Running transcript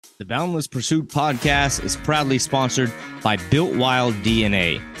The Boundless Pursuit podcast is proudly sponsored by Built Wild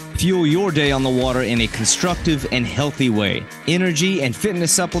DNA. Fuel your day on the water in a constructive and healthy way. Energy and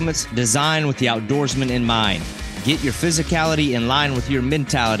fitness supplements designed with the outdoorsman in mind. Get your physicality in line with your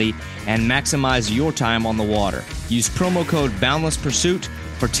mentality and maximize your time on the water. Use promo code Boundless Pursuit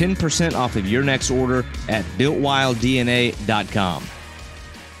for 10% off of your next order at BuiltWildDNA.com.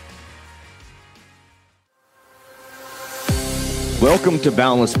 Welcome to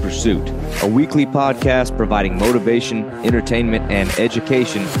Boundless Pursuit, a weekly podcast providing motivation, entertainment, and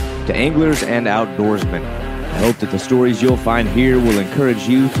education to anglers and outdoorsmen. I hope that the stories you'll find here will encourage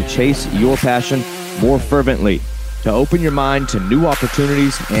you to chase your passion more fervently, to open your mind to new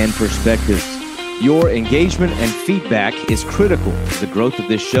opportunities and perspectives. Your engagement and feedback is critical to the growth of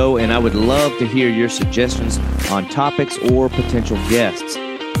this show, and I would love to hear your suggestions on topics or potential guests.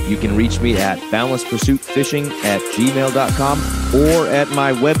 You can reach me at boundlesspursuitfishing@gmail.com or at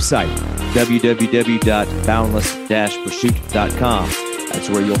my website, www.boundless-pursuit.com. That's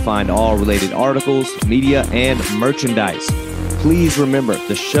where you'll find all related articles, media, and merchandise. Please remember,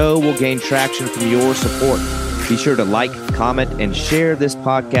 the show will gain traction from your support. Be sure to like, comment, and share this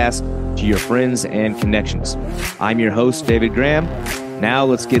podcast to your friends and connections. I'm your host, David Graham. Now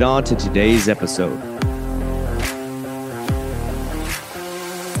let's get on to today's episode.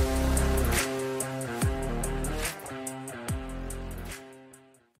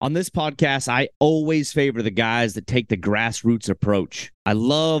 On this podcast, I always favor the guys that take the grassroots approach. I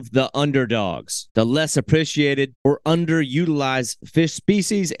love the underdogs, the less appreciated or underutilized fish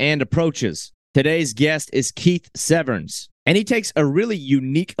species and approaches. Today's guest is Keith Severns, and he takes a really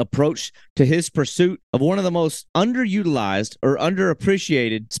unique approach to his pursuit of one of the most underutilized or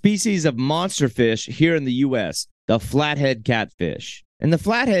underappreciated species of monster fish here in the U.S., the flathead catfish. And the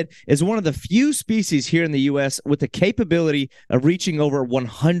flathead is one of the few species here in the U.S. with the capability of reaching over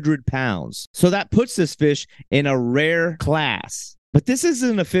 100 pounds. So that puts this fish in a rare class. But this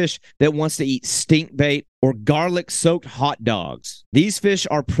isn't a fish that wants to eat stink bait or garlic-soaked hot dogs. These fish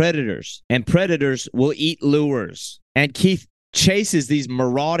are predators, and predators will eat lures. And Keith chases these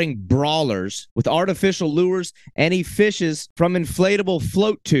marauding brawlers with artificial lures, and he fishes from inflatable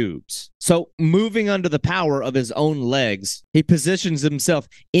float tubes. So moving under the power of his own legs, he positions himself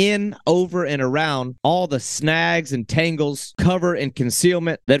in, over, and around all the snags and tangles, cover, and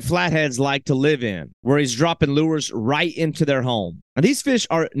concealment that flatheads like to live in, where he's dropping lures right into their home. Now, these fish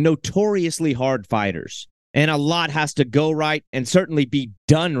are notoriously hard fighters, and a lot has to go right and certainly be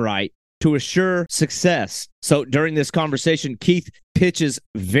done right to assure success. So during this conversation, Keith pitches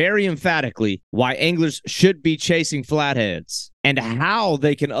very emphatically why anglers should be chasing flatheads and how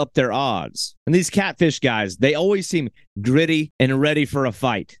they can up their odds. And these catfish guys, they always seem gritty and ready for a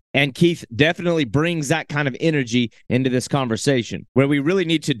fight. And Keith definitely brings that kind of energy into this conversation, where we really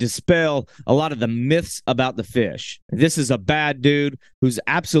need to dispel a lot of the myths about the fish. This is a bad dude who's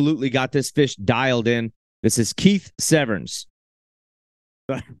absolutely got this fish dialed in. This is Keith Severns.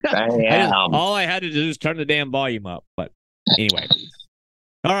 All I had to do is turn the damn volume up. But anyway.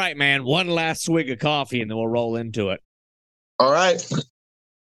 All right, man. One last swig of coffee, and then we'll roll into it. All right.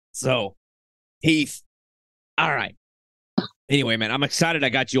 So, Heath. All right. Anyway, man, I'm excited I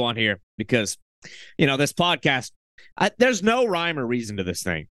got you on here because, this podcast, there's no rhyme or reason to this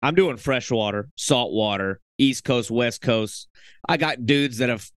thing. I'm doing freshwater, saltwater, East Coast, West Coast. I got dudes that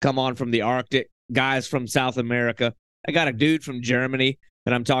have come on from the Arctic, guys from South America. I got a dude from Germany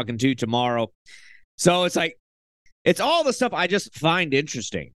that I'm talking to tomorrow. So it's like, it's all the stuff I just find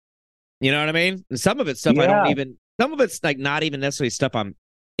interesting. You know what I mean? And some of it's stuff some of it's like not even necessarily stuff I'm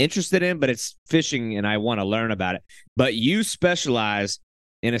interested in, but it's fishing and I want to learn about it. But you specialize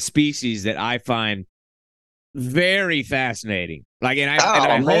in a species that I find very fascinating. Like, and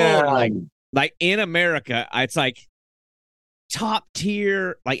I hold like in America, it's like top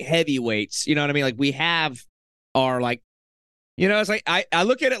tier, like heavyweights. You know what I mean? Like we have our like, it's like I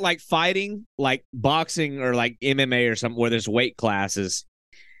look at it like fighting, like boxing or like MMA or something where there's weight classes.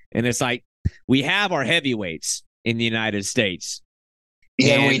 And it's like we have our heavyweights in the United States.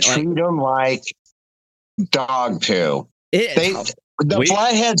 Yeah, and we treat them like dog poo. The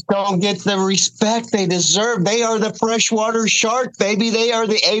flatheads don't get the respect they deserve. They are the freshwater shark, baby. They are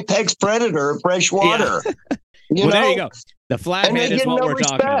the apex predator of freshwater. Yeah. There you go. The flathead is what we're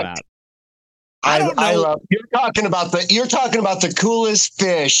talking about. I love you're talking about the coolest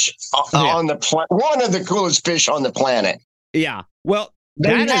fish on the planet. One of the coolest fish on the planet. Yeah. Well,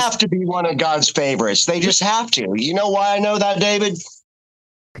 they have to be one of God's favorites. They just have to. You know why I know that, David?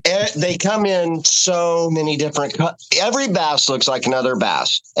 They come in so many different. Every bass looks like another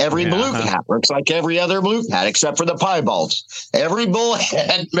bass. Every blue cat looks like every other blue cat, except for the piebalds. Every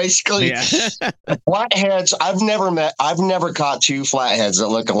bullhead, basically. Yeah. Flatheads. I've never caught two flatheads that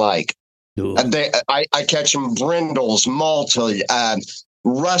look alike. I catch them brindles, malta,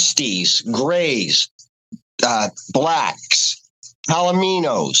 rusties, grays, blacks,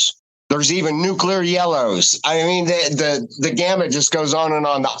 palominos. There's even nuclear yellows. I mean, the gamut just goes on and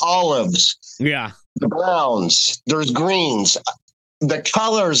on. The olives, the browns, there's greens. The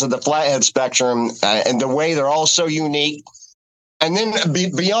colors of the flathead spectrum and the way they're all so unique. And then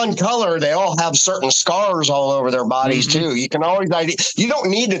beyond color, they all have certain scars all over their bodies, too. You can always you don't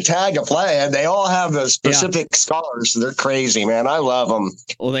need to tag a flathead. They all have the specific scars. They're crazy, man. I love them.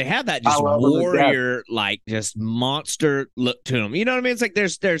 Well, they have that just warrior, like just monster look to them. You know what I mean? It's like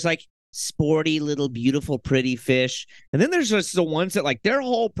there's like sporty little beautiful pretty fish, and then there's just the ones that like their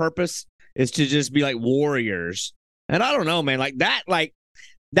whole purpose is to just be like warriors. And I don't know, man, like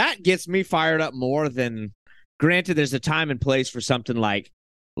that gets me fired up more than, granted, there's a time and place for something like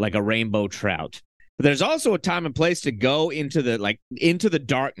a rainbow trout, but there's also a time and place to go into the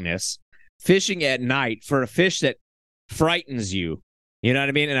darkness fishing at night for a fish that frightens you. You know what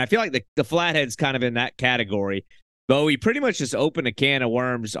I mean? And I feel like the flathead's kind of in that category. But we pretty much just opened a can of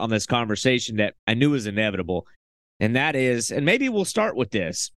worms on this conversation that I knew was inevitable. And that is, and maybe we'll start with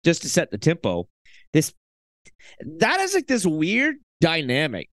this just to set the tempo. That is like this weird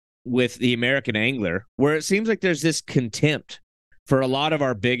dynamic with the American angler where it seems like there's this contempt for a lot of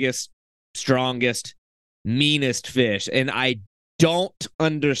our biggest, strongest, meanest fish. And I don't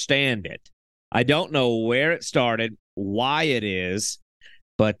understand it. I don't know where it started, why it is.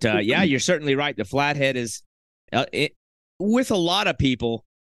 But yeah, you're certainly right. The flathead is, with a lot of people,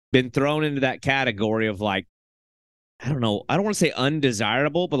 been thrown into that category of like, I don't know, I don't want to say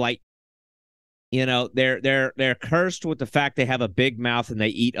undesirable, but like, you know, they're cursed with the fact they have a big mouth and they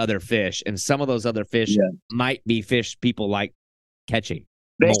eat other fish, and some of those other fish might be fish people like catching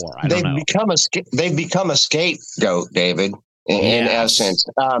more. I don't know. They've become a scapegoat, David. In essence,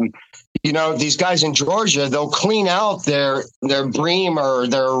 you know, these guys in Georgia, they'll clean out their bream or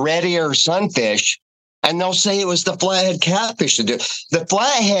their red ear sunfish, and they'll say it was the flathead catfish to do. The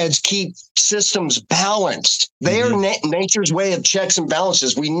flatheads keep systems balanced. They are nature's way of checks and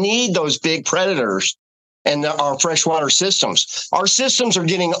balances. We need those big predators in our freshwater systems. Our systems are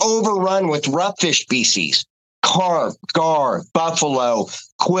getting overrun with rough fish species: carp, gar, buffalo,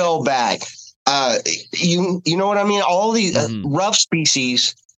 quillback. You know what I mean? All these rough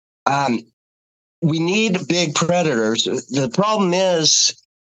species. We need big predators. The problem is,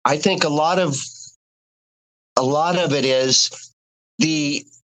 I think a lot of it is the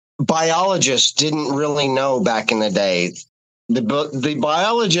biologists didn't really know back in the day. The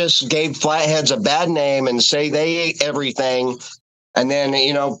biologists gave flatheads a bad name and say they ate everything. And then,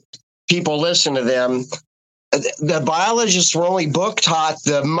 you know, people listen to them. The biologists were only book taught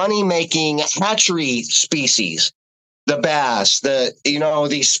the money-making hatchery species, the bass,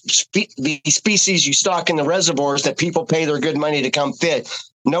 these species you stock in the reservoirs that people pay their good money to come fit.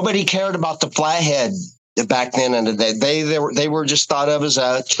 Nobody cared about the flathead back then in the day. They were just thought of as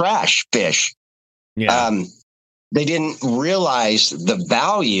a trash fish. Yeah. They didn't realize the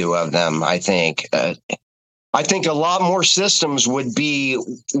value of them. I think a lot more systems would be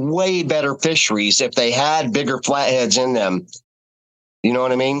way better fisheries if they had bigger flatheads in them. You know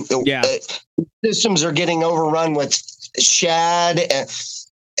what I mean? Yeah. Systems are getting overrun with shad.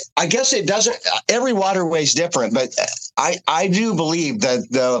 I guess it doesn't. Every waterway is different, but I do believe that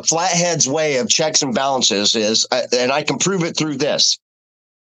the flathead's way of checks and balances is, and I can prove it through this.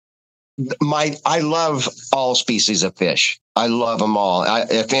 I love all species of fish. I love them all.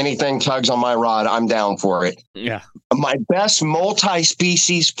 If anything tugs on my rod, I'm down for it. Yeah. My best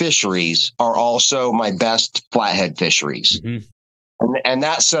multi-species fisheries are also my best flathead fisheries. And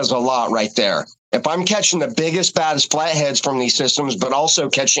that says a lot right there. If I'm catching the biggest, baddest flatheads from these systems, but also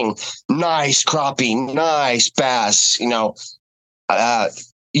catching nice crappie, nice bass, you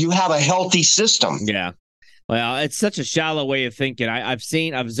have a healthy system. Yeah. Well, it's such a shallow way of thinking. I've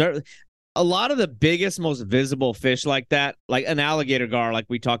observed a lot of the biggest, most visible fish like that, like an alligator gar, like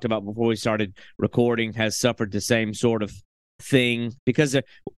we talked about before we started recording, has suffered the same sort of thing because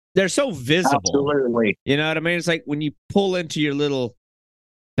they're so visible. Absolutely. You know what I mean? It's like when you pull into your little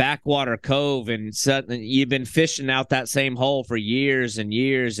backwater cove and suddenly you've been fishing out that same hole for years and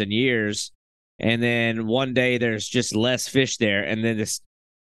years and years. And then one day there's just less fish there. And then this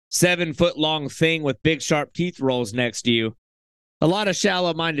 7-foot long thing with big sharp teeth rolls next to you. A lot of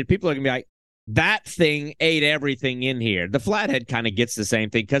shallow minded people are going to be like, that thing ate everything in here. The flathead kind of gets the same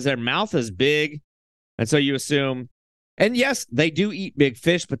thing because their mouth is big. And so you assume, and yes, they do eat big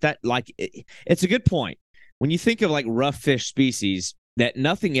fish, but that it's a good point. When you think of like rough fish species that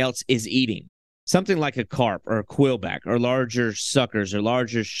nothing else is eating, something like a carp or a quillback or larger suckers or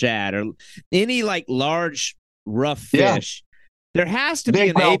larger shad or any like large rough fish, there has to be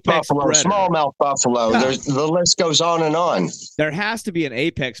an apex predator. Smallmouth buffalo. Yeah. The list goes on and on. There has to be an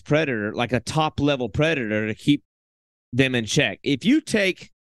apex predator, like a top level predator, to keep them in check. If you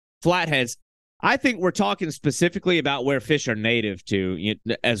take flatheads, I think we're talking specifically about where fish are native to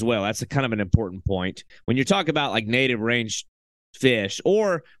as well. That's kind of an important point. When you talk about like native range fish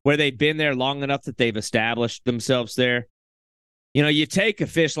or where they've been there long enough that they've established themselves there, you take a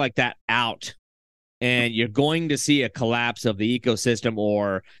fish like that out and you're going to see a collapse of the ecosystem,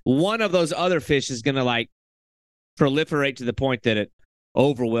 or one of those other fish is going to like proliferate to the point that it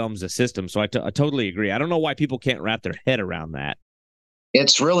overwhelms the system. So I totally agree. I don't know why people can't wrap their head around that.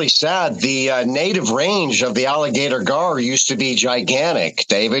 It's really sad. The native range of the alligator gar used to be gigantic,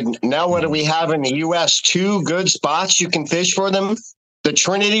 David. Now what do we have in the U.S.? 2 good spots you can fish for them. The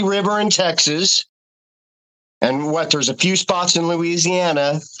Trinity River in Texas. And there's a few spots in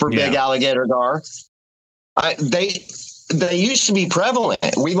Louisiana for big alligator gar. They used to be prevalent.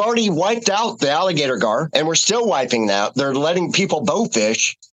 We've already wiped out the alligator gar, and we're still wiping that. They're letting people bow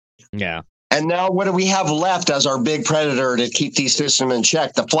fish. Yeah. And now what do we have left as our big predator to keep these systems in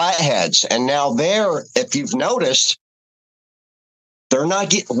check? The flatheads. And now if you've noticed, they're not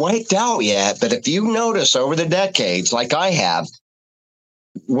getting wiped out yet. But if you notice over the decades, like I have,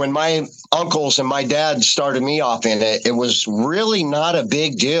 when my uncles and my dad started me off in it, it was really not a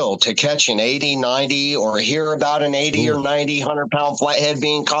big deal to catch an 80, 90 or hear about an 80 or 90, 100-pound flathead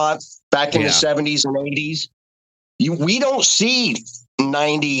being caught back in the 70s and 80s. We don't see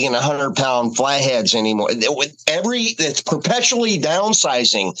 90 and 100-pound flatheads anymore. It's perpetually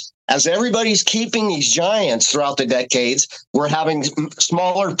downsizing. As everybody's keeping these giants throughout the decades, we're having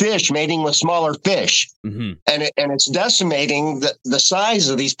smaller fish mating with smaller fish. Mm-hmm. And it's decimating the size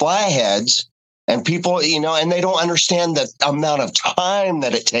of these flatheads. And people, and they don't understand the amount of time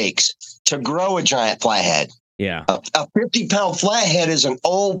that it takes to grow a giant flathead. Yeah. A 50-pound flathead is an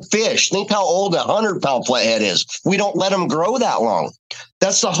old fish. Think how old a 100-pound flathead is. We don't let them grow that long.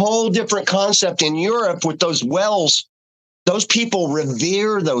 That's the whole different concept in Europe with those wells. Those people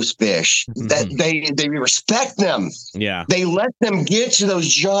revere those fish. That they respect them. Yeah. They let them get to those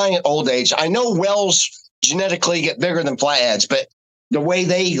giant old age. I know whales genetically get bigger than flatheads, but the way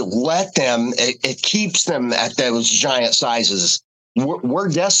they let them, it keeps them at those giant sizes. We're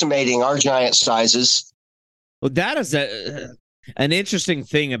decimating our giant sizes. Well, that is an interesting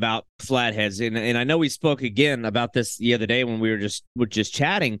thing about flatheads, and I know we spoke again about this the other day when we were just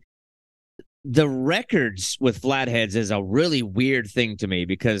chatting. The records with flatheads is a really weird thing to me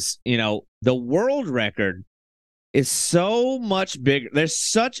because, the world record is so much bigger. There's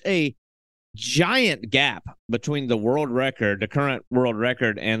such a giant gap between the world record, the current world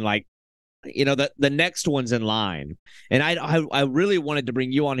record, and the next one's in line. And I really wanted to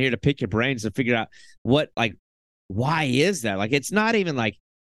bring you on here to pick your brains and figure out why is that? It's not even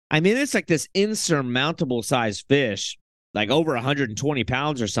it's like this insurmountable size fish, like over 120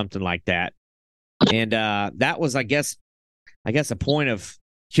 pounds or something like that. And that was, I guess a point of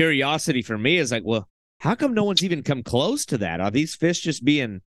curiosity for me is well, how come no one's even come close to that? Are these fish just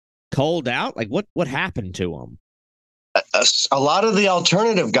being culled out? What happened to them? A lot of the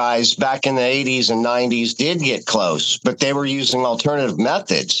alternative guys back in the 80s and 90s did get close, but they were using alternative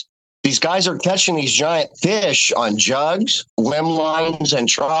methods. These guys are catching these giant fish on jugs, limb lines, and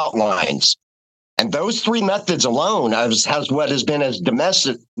trout lines. And those 3 methods alone has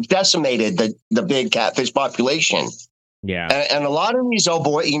decimated the big catfish population. Yeah. And a lot of these old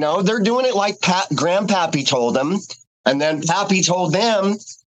boys, they're doing it like Grandpappy told them. And then Pappy told them,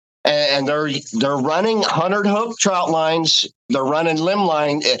 and they're running 100 hook trout lines. They're running limb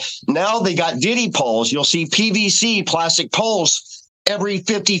line. Now they got diddy poles. You'll see PVC plastic poles every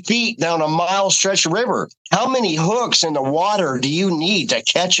 50 feet down a mile stretch of river. How many hooks in the water do you need to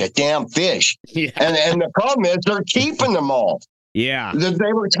catch a damn fish? Yeah. And the problem is they're keeping them all. Yeah.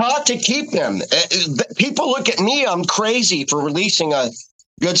 They were taught to keep them. People look at me, I'm crazy for releasing a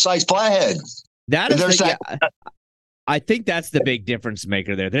good-sized flathead. I think that's the big difference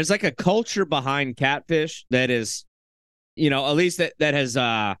maker there. There's a culture behind catfish that is, at least that has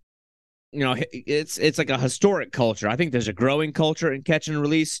it's like a historic culture. I think there's a growing culture in catch and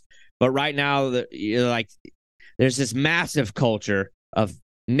release, but right now, there's this massive culture of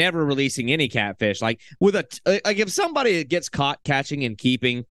never releasing any catfish. If somebody gets caught catching and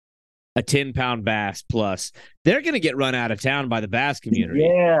keeping a 10-pound bass plus, they're going to get run out of town by the bass community.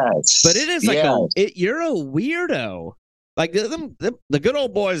 Yes. But it is like you're a weirdo. Like the good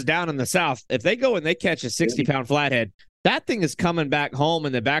old boys down in the South, if they go and they catch a 60-pound flathead, that thing is coming back home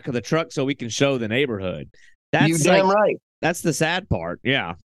in the back of the truck so we can show the neighborhood. That's you damn right. That's the sad part.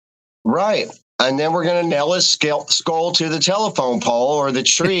 Yeah. Right. And then we're going to nail his skull to the telephone pole or the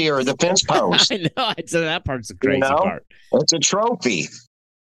tree or the fence post. I know. I'd say that part's the crazy part. It's a trophy.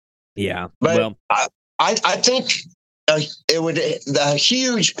 Yeah. But I think it would a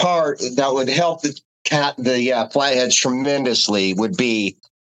huge part that would help the Flatheads tremendously would be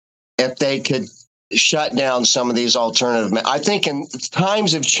if they could shut down some of these alternative. I think in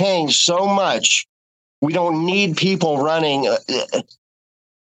times have changed so much. We don't need people running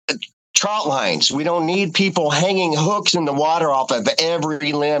trout lines. We don't need people hanging hooks in the water off of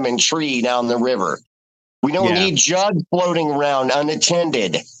every limb and tree down the river. We don't need jugs floating around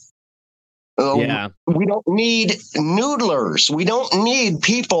unattended. We don't need noodlers. We don't need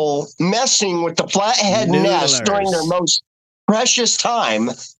people messing with the flathead nest during their most precious time.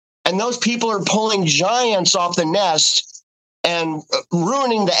 And those people are pulling giants off the nest and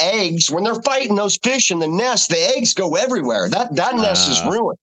ruining the eggs. When they're fighting those fish in the nest, the eggs go everywhere. That nest is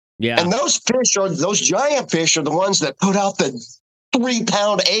ruined. Yeah. And those giant fish are the ones that put out the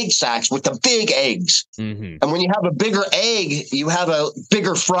 3-pound egg sacs with the big eggs. Mm-hmm. And when you have a bigger egg, you have a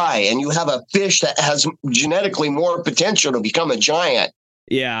bigger fry, and you have a fish that has genetically more potential to become a giant.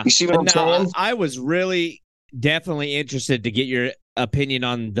 Yeah. You see what I'm saying? I was really definitely interested to get your opinion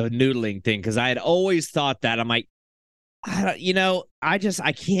on the noodling thing, because I had always thought that. I'm like, I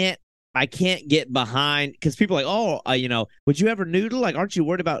can't get behind, because people are like, would you ever noodle? Like, aren't you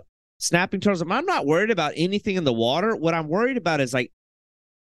worried about snapping turtles? I'm not worried about anything in the water. What I'm worried about is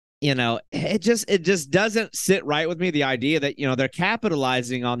it just doesn't sit right with me, the idea that, they're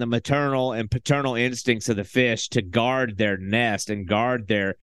capitalizing on the maternal and paternal instincts of the fish to guard their nest and guard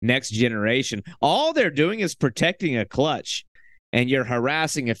their next generation. All they're doing is protecting a clutch, and you're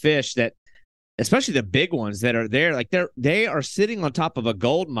harassing a fish that, especially the big ones that are there, like they are sitting on top of a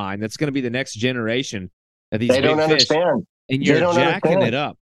gold mine that's going to be the next generation of these big fish. They don't understand. And you're jacking it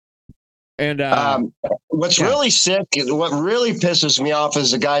up. And what's really sick, what really pisses me off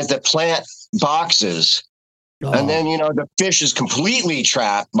is the guys that plant boxes, and then the fish is completely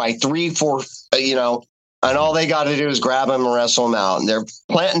trapped by 3-4, and all they got to do is grab them and wrestle them out. And they're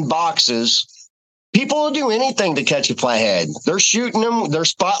planting boxes. People will do anything to catch a flathead. They're shooting them. They're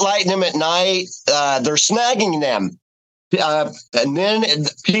spotlighting them at night. They're snagging them. And then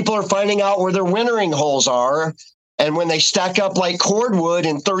people are finding out where their wintering holes are. And when they stack up like cordwood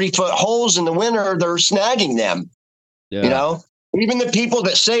in 30-foot holes in the winter, they're snagging them. Yeah. Even the people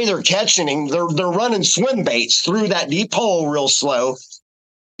that say they're catching them, they're running swim baits through that deep hole real slow.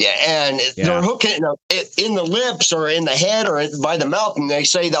 Yeah, and they're hooking it in the lips or in the head or by the mouth, and they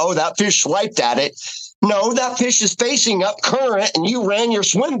say, that fish swiped at it. No, that fish is facing up current, and you ran your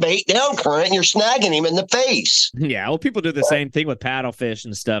swim bait down current, and you're snagging him in the face. Yeah, well, people do the same thing with paddlefish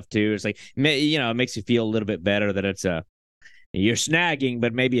and stuff, too. It's like, it makes you feel a little bit better that it's you're snagging,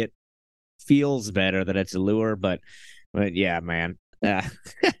 but maybe it feels better that it's a lure. But yeah, man.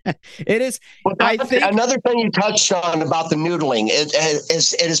 It is. Well, I think another thing you touched on about the noodling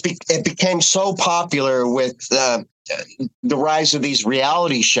it became so popular with the rise of these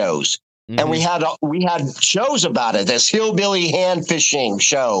reality shows, and we had shows about it. This hillbilly hand fishing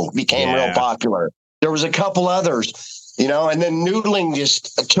show became real popular. There was a couple others, and then noodling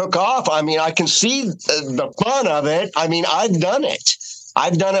just took off. I mean, I can see the fun of it. I mean, I've done it.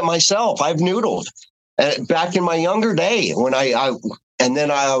 I've done it myself. I've noodled. Back in my younger day, when I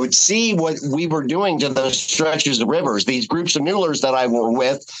would see what we were doing to those stretches of rivers, these groups of noodlers that I were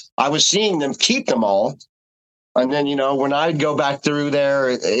with, I was seeing them keep them all. And then, when I'd go back through there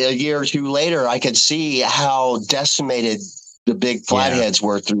a year or two later, I could see how decimated the big flatheads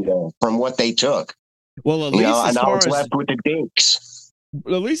were through there from what they took. Well, at least and I was left with the dinks.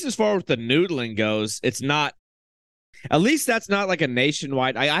 At least as far as the noodling goes, it's not. At least that's not like a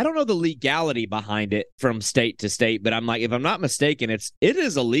nationwide. I don't know the legality behind it from state to state, but I'm like, if I'm not mistaken, it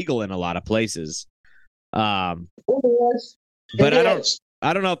is illegal in a lot of places. It is. But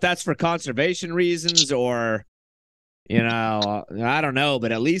I don't know if that's for conservation reasons or, I don't know.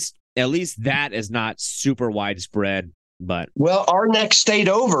 But at least that is not super widespread. But our next state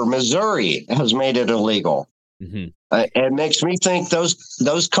over, Missouri, has made it illegal. Mm-hmm. It makes me think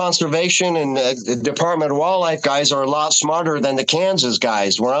those conservation and the Department of Wildlife guys are a lot smarter than the Kansas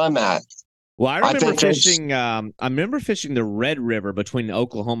guys where I'm at. Well, I remember fishing. I remember fishing the Red River between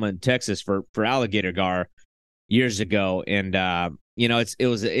Oklahoma and Texas for alligator gar. years ago. And, it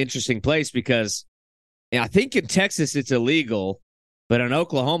was an interesting place because I think in Texas it's illegal, but in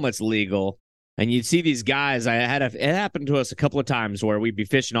Oklahoma it's legal. And you'd see these guys. It happened to us a couple of times where we'd be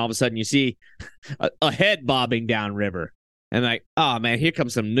fishing. All of a sudden you see a head bobbing downriver. And like, oh, man, here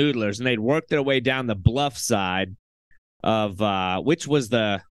comes some noodlers. And they'd work their way down the bluff side of which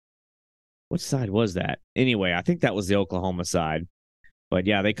side was that? Anyway, I think that was the Oklahoma side. But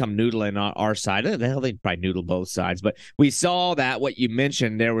yeah, they come noodling on our side. The hell, they probably noodle both sides. But we saw that what you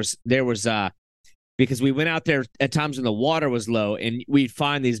mentioned. There was because we went out there at times when the water was low, and we'd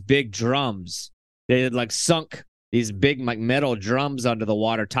find these big drums. They had like sunk these big like metal drums under the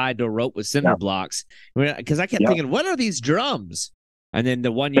water, tied to a rope with cinder blocks. Because I kept thinking, what are these drums? And then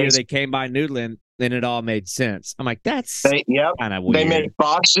the one year they came by noodling, then it all made sense. I'm like, that's kind of weird. They make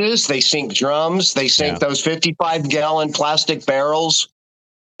boxes. They sink drums. They sink those 55-gallon plastic barrels.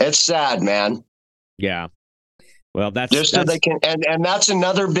 It's sad, man. Yeah. Well, so they can, and that's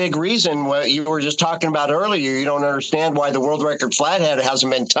another big reason what you were just talking about earlier. You don't understand why the world record flathead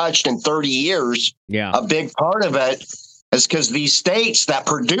hasn't been touched in 30 years. Yeah. A big part of it is because these states that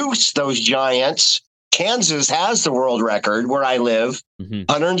produce those giants, Kansas has the world record where I live,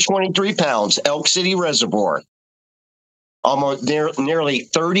 123 pounds, Elk City Reservoir, almost nearly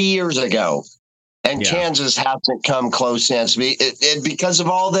 30 years ago. And Kansas hasn't come close since because of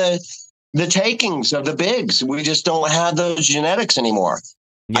all the takings of the bigs. We just don't have those genetics anymore.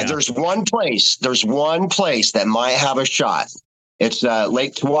 Yeah. There's one place that might have a shot. It's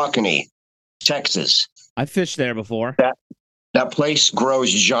Lake Tawakoni, Texas. I fished there before. That place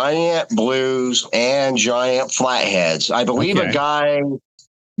grows giant blues and giant flatheads. I believe a guy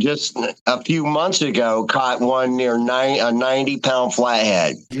just a few months ago caught one near a 90-pound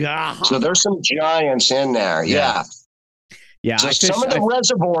flathead. Yeah. So there's some giants in there. Yeah. So some of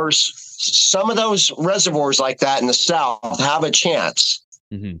those reservoirs like that in the South have a chance.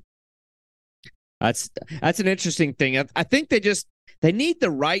 Mm-hmm. That's an interesting thing. I think they need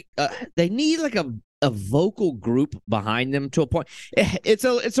the right. They need like a vocal group behind them to a point. It's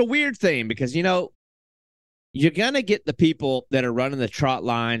a weird thing because you're gonna get the people that are running the trot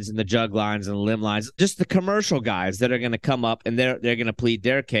lines and the jug lines and the limb lines, just the commercial guys that are gonna come up and they're gonna plead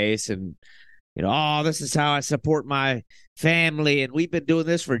their case and this is how I support my family and we've been doing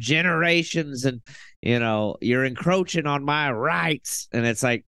this for generations and you're encroaching on my rights. And it's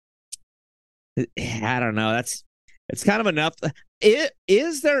like, I don't know, it's kind of enough.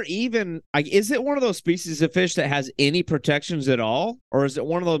 Is there even is it one of those species of fish that has any protections at all, or is it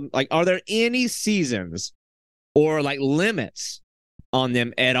one of those are there any seasons or limits on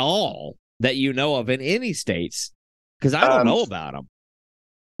them at all that you know of in any states? Because I don't know about them.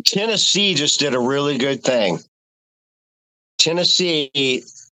 Tennessee just did a really good thing. Tennessee,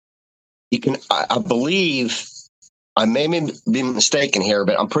 you can, I believe, I may be mistaken here,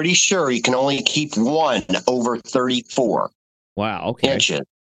 but I'm pretty sure you can only keep one over 34 inches.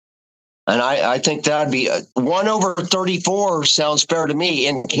 And I think that'd be one over 34 sounds fair to me.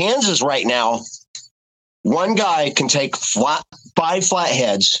 In Kansas right now, one guy can take 5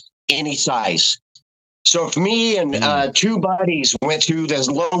 flatheads any size. So if me and two buddies went to this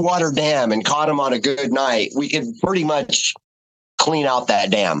low water dam and caught them on a good night, we could pretty much clean out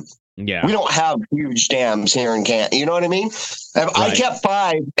that dam. Yeah. We don't have huge dams here in Kansas. You know what I mean? Right. I kept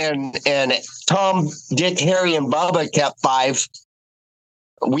 5 and Tom, Dick, Harry, and Bubba kept 5.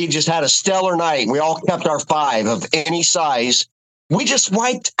 We just had a stellar night. We all kept our 5 of any size. We just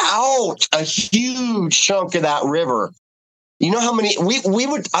wiped out a huge chunk of that river. You know how many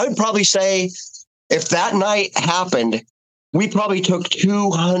I would probably say if that night happened, we probably took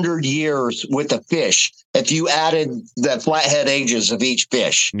 200 years with a fish if you added the flathead ages of each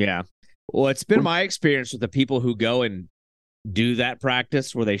fish. Yeah. Well, it's been my experience with the people who go and do that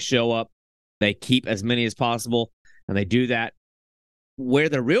practice where they show up, they keep as many as possible, and they do that. Where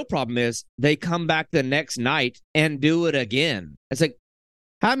the real problem is, they come back the next night and do it again. It's like,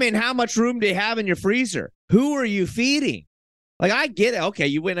 how much room do you have in your freezer? Who are you feeding? I get it. Okay,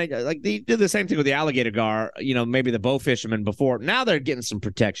 you win. They do the same thing with the alligator gar, maybe the bow fishermen before. Now they're getting some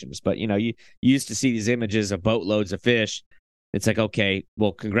protections. But, you used to see these images of boatloads of fish. It's like, okay,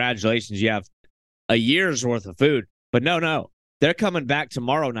 well, congratulations. You have a year's worth of food. But no. They're coming back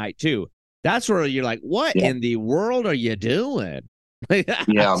tomorrow night, too. That's where you're like, what in the world are you doing?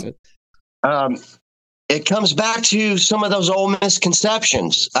 Yeah. It comes back to some of those old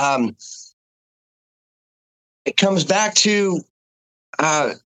misconceptions. It comes back to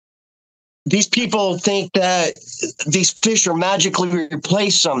these people think that these fish are magically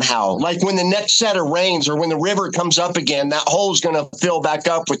replaced somehow. Like when the next set of rains or when the river comes up again, that hole's going to fill back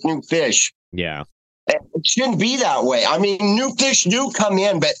up with new fish. Yeah. It shouldn't be that way. I mean, new fish do come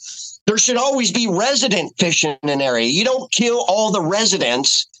in, but there should always be resident fish in an area. You don't kill all the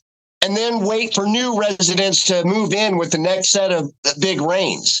residents and then wait for new residents to move in with the next set of big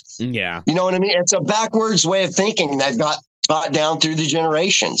rains. Yeah. You know what I mean? It's a backwards way of thinking that got taught down through the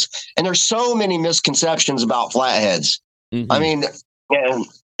generations. And there's so many misconceptions about flatheads. Mm-hmm. I mean,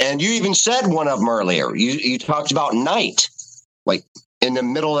 and you even said one of them earlier. You talked about night, like in the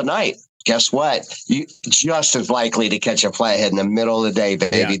middle of the night. Guess what? You just as likely to catch a flathead in the middle of the day,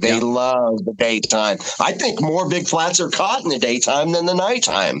 baby. They love the daytime. I think more big flats are caught in the daytime than the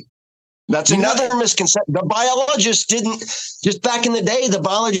nighttime. That's another misconception. The biologists didn't, just back in the day, the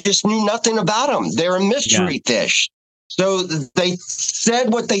biologists knew nothing about them. They're a mystery fish. So they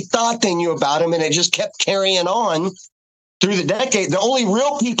said what they thought they knew about them, and it just kept carrying on through the decade. The only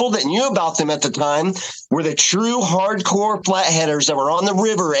real people that knew about them at the time were the true hardcore flatheaders that were on the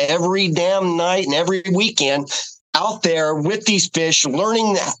river every damn night and every weekend out there with these fish,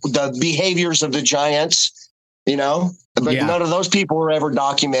 learning the behaviors of the giants, you know, but none of those people were ever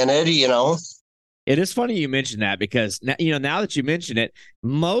documented, you know. It is funny you mentioned that because, you know, now that you mention it,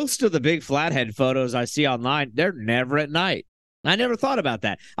 most of the big flathead photos I see online, they're never at night. I never thought about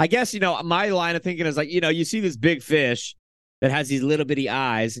that. I guess, you know, my line of thinking is like, you know, you see this big fish that has these little bitty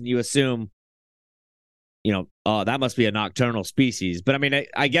eyes, and you assume, you know, oh, that must be a nocturnal species. But I mean,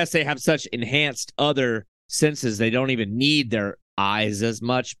 I guess they have such enhanced other senses, they don't even need their eyes as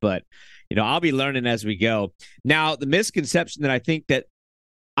much. But, you know, I'll be learning as we go. Now, the misconception that I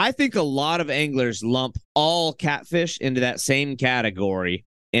think a lot of anglers lump all catfish into that same category,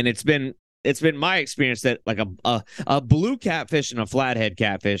 and it's been my experience that like a blue catfish and a flathead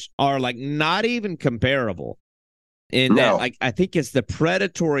catfish are like not even comparable. And that, like, I think it's the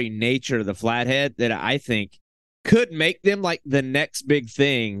predatory nature of the flathead that I think could make them like the next big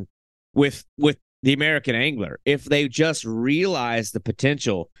thing with the American angler if they just realize the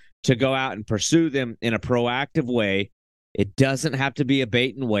potential to go out and pursue them in a proactive way. It doesn't have to be a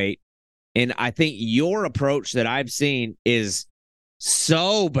bait and wait. And I think your approach that I've seen is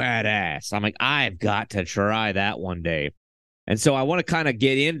so badass. I'm like, I've got to try that one day. And so I want to kind of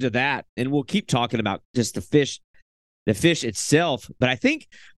get into that, and we'll keep talking about just the fish itself. But I think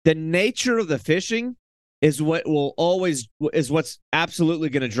the nature of the fishing is what's absolutely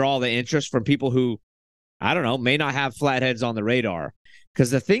going to draw the interest from people who, I don't know, may not have flatheads on the radar. Because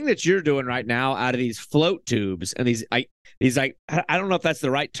the thing that you're doing right now out of these float tubes and these I don't know if that's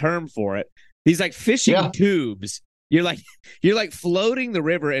the right term for it. These like fishing tubes. You're like floating the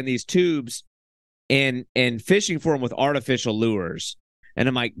river in these tubes and fishing for them with artificial lures. And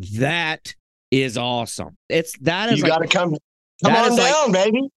I'm like, that is awesome. You got to come on down,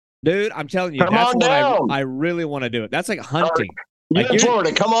 baby. Dude, I'm telling you, that's what I really want to do it. That's like hunting. You're in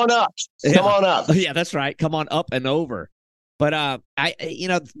Florida. Come on up. Come on up. Yeah, that's right. Come on up and over. But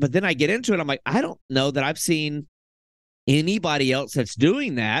but then I get into it. I'm like, I don't know that I've seen anybody else that's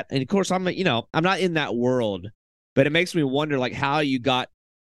doing that. And of course, I'm not in that world, but it makes me wonder like how you got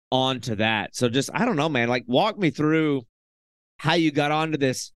onto that. So just, I don't know, man, like walk me through how you got onto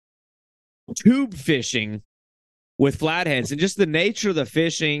this tube fishing with flatheads and just the nature of the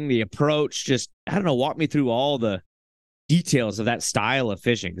fishing, the approach, just, I don't know, walk me through all the details of that style of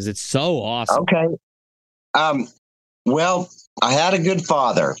fishing because it's so awesome. Okay. Well, I had a good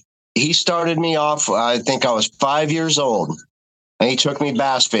father. He started me off, I think I was 5 years old, and he took me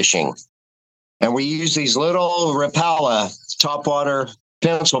bass fishing. And we used these little Rapala topwater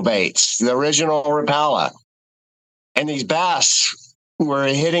pencil baits, the original Rapala. And these bass were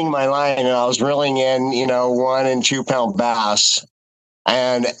hitting my line, and I was reeling in, 1 and 2 pound bass.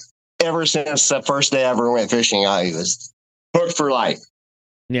 And ever since the first day I ever went fishing, I was hooked for life.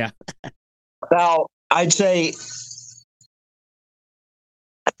 Yeah. Now, I'd say,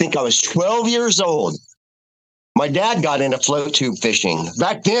 I think I was 12 years old. My dad got into float tube fishing.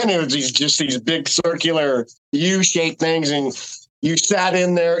 Back then, it was just these big circular U-shaped things, and you sat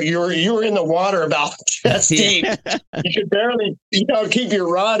in there. You were in the water about chest deep. You could barely, keep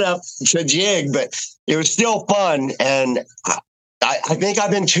your rod up to jig, but it was still fun. And I think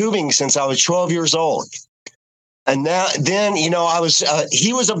I've been tubing since I was 12 years old. And then, I was,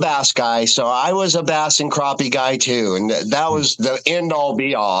 he was a bass guy, so I was a bass and crappie guy too. And that was the end all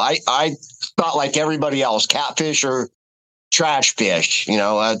be all. I thought like everybody else, catfish or trash fish,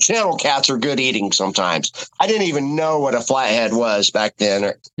 channel cats are good eating sometimes. I didn't even know what a flathead was back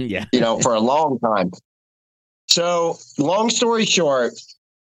then, for a long time. So long story short,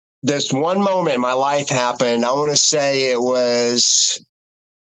 this one moment in my life happened. I want to say it was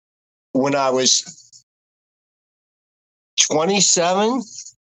when I was 27,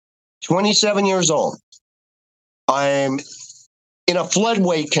 27 years old. I'm in a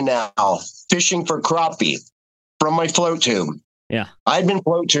floodway canal fishing for crappie from my float tube. Yeah. I'd been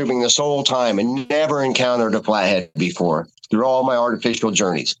float tubing this whole time and never encountered a flathead before through all my artificial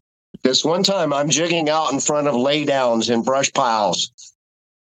journeys. This one time I'm jigging out in front of laydowns and brush piles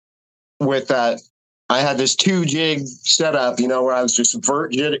with I had this 2-jig setup, where I was just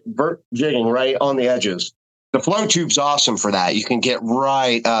vert jigging right on the edges. The float tube's awesome for that. You can get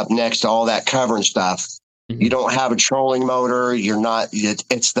right up next to all that cover and stuff. Mm-hmm. You don't have a trolling motor.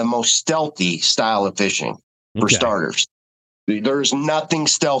 It's the most stealthy style of fishing for starters. There's nothing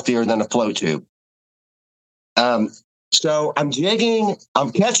stealthier than a float tube. So I'm jigging,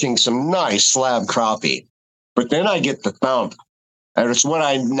 I'm catching some nice slab crappie, but then I get the thump. And it's what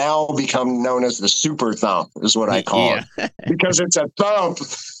I now become known as the super thump, is what I call it. Because it's a thump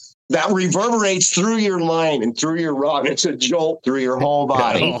that reverberates through your line and through your rod. It's a jolt through your whole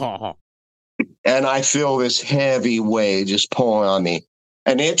body. And I feel this heavy weight just pulling on me.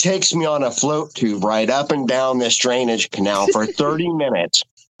 And it takes me on a float tube right up and down this drainage canal for 30 minutes.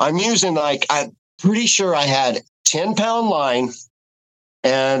 I'm using I'm pretty sure I had 10-pound line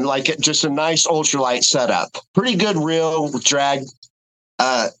and just a nice ultralight setup. Pretty good reel drag.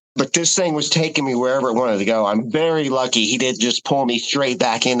 But this thing was taking me wherever it wanted to go. I'm very lucky he didn't just pull me straight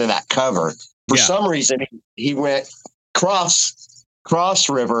back into that cover. For some reason, he went cross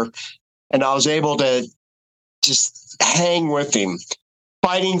river, and I was able to just hang with him,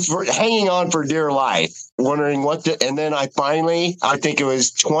 hanging on for dear life, wondering and then I think it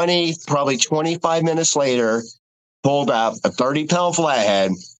was probably 25 minutes later, pulled up a 30-pound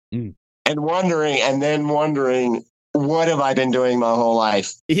flathead and wondering, what have I been doing my whole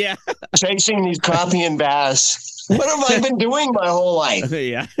life? Yeah. Chasing these crappie and bass. What have I been doing my whole life?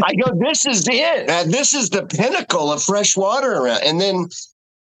 Yeah. I go, this is it. This is the pinnacle of fresh water around. And then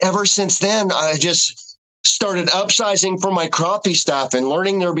ever since then, I just started upsizing for my crappie stuff and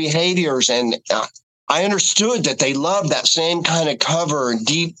learning their behaviors. And I understood that they love that same kind of cover and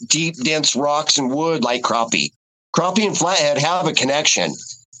deep, dense rocks and wood like crappie. Crappie and flathead have a connection,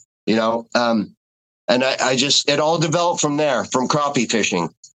 and it all developed from there, from crappie fishing.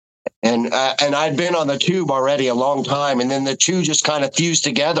 And I'd been on the tube already a long time, and then the two just kind of fused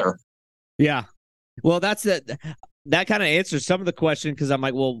together. Yeah. Well, that kind of answers some of the question, because I'm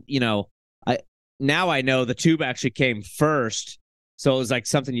like, well, now I know the tube actually came first. So it was like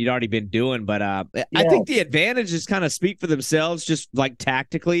something you'd already been doing. But I think the advantages kind of speak for themselves, just like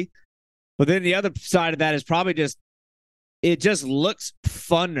tactically. But then the other side of that is probably it just looks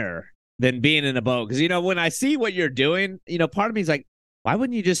funner than being in a boat. Because, when I see what you're doing, part of me is like, why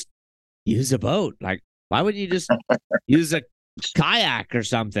wouldn't you just use a boat? Like, why wouldn't you just use a kayak or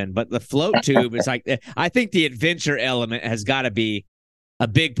something? But the float tube is like, I think the adventure element has got to be a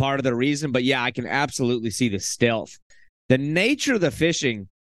big part of the reason. But yeah, I can absolutely see the stealth. The nature of the fishing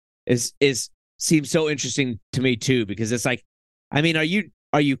seems so interesting to me too, because it's like, I mean, are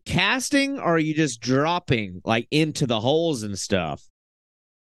you casting, or are you just dropping into the holes and stuff?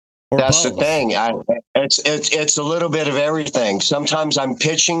 That's both? The thing. It's a little bit of everything. Sometimes I'm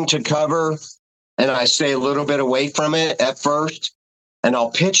pitching to cover, and I stay a little bit away from it at first, and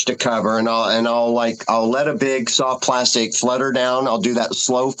I'll pitch to cover, and I'll let a big soft plastic flutter down. I'll do that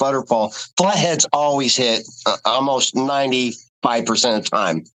slow flutter fall. Flatheads always hit almost 95% of the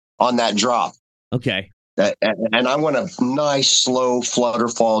time on that drop. Okay. And I want a nice slow flutter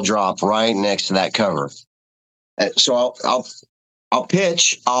fall drop right next to that cover. So I'll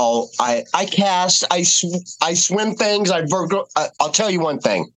pitch. I cast. I swim things. I'll tell you one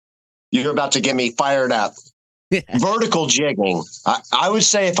thing. You're about to get me fired up. Vertical jigging. I would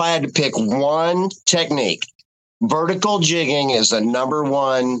say if I had to pick one technique, vertical jigging is the number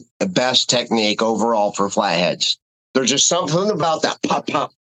one best technique overall for flatheads. There's just something about that pop,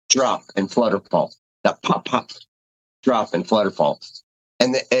 pop, drop, and flutter fall. That pop, pop, drop, and flutter fall.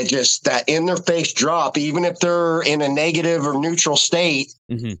 And it just that in their face drop, even if they're in a negative or neutral state,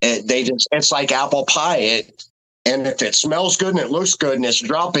 it's like apple pie. And if it smells good and it looks good and it's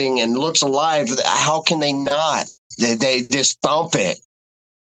dropping and looks alive, how can they not? They just thump it.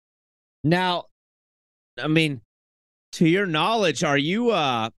 Now, I mean, to your knowledge, are you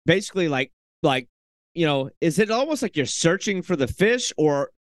basically is it almost like you're searching for the fish, or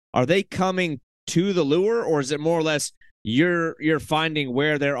are they coming to the lure, or is it more or less you're finding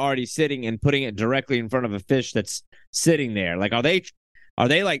where they're already sitting and putting it directly in front of a fish that's sitting there? Like, are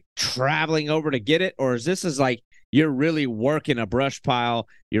they like traveling over to get it, or is this like you're really working a brush pile,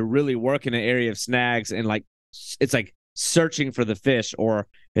 you're really working an area of snags, and like it's like searching for the fish, or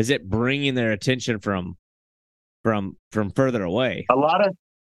is it bringing their attention from further away?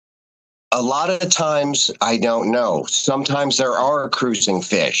 A lot of times, I don't know. Sometimes there are cruising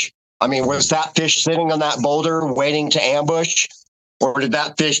fish. I mean, was that fish sitting on that boulder waiting to ambush? Or did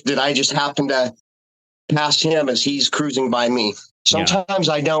I just happen to pass him as he's cruising by me? Sometimes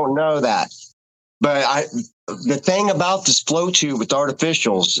I don't know that. But the thing about this flow tube with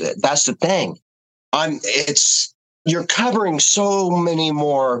artificials, that's the thing. You're covering so many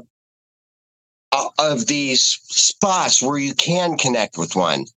more of these spots where you can connect with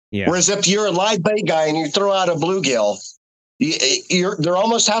one. Yeah. Whereas if you're a live bait guy and you throw out a bluegill, there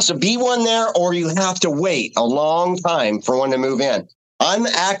almost has to be one there, or you have to wait a long time for one to move in. I'm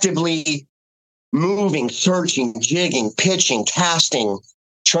actively moving, searching, jigging, pitching, casting,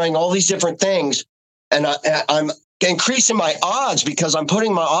 trying all these different things. And I'm increasing my odds because I'm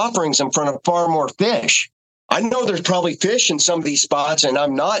putting my offerings in front of far more fish. I know there's probably fish in some of these spots and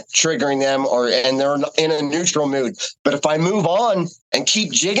I'm not triggering them and they're in a neutral mood. But if I move on and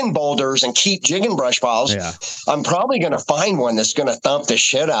keep jigging boulders and keep jigging brush piles, I'm probably going to find one that's going to thump the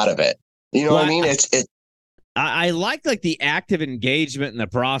shit out of it. You know what I mean? I like the active engagement in the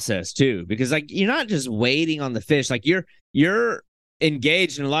process too, because you're not just waiting on the fish. Like you're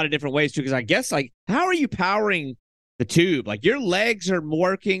engaged in a lot of different ways too. Because I guess how are you powering the tube? Like your legs are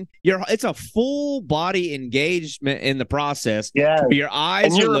working. It's a full body engagement in the process. Yeah, your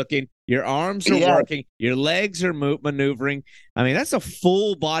eyes are looking. Your arms are working. Your legs are maneuvering. I mean, that's a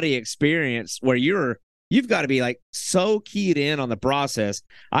full body experience where you've got to be so keyed in on the process.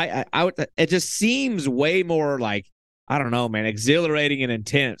 It just seems way more I don't know, man, exhilarating and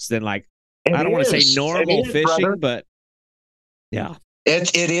intense than I don't want to say normal fishing, brother. But yeah.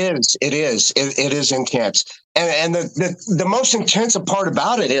 It is intense. And the most intensive part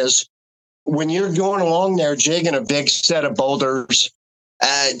about it is when you're going along there jigging a big set of boulders,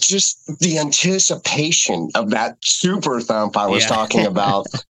 just the anticipation of that super thump I was talking about.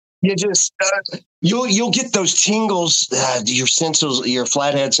 You just you'll get those tingles. Your senses, your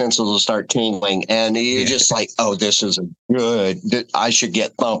flathead senses will start tingling, and you're just oh, this is good. I should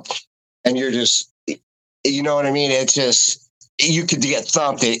get thumped, and you're just, you know what I mean? It's just. You could get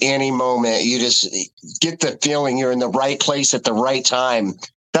thumped at any moment. You just get the feeling you're in the right place at the right time.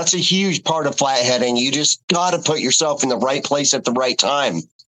 That's a huge part of flatheading. You just got to put yourself in the right place at the right time.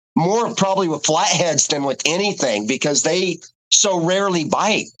 More probably with flatheads than with anything because they so rarely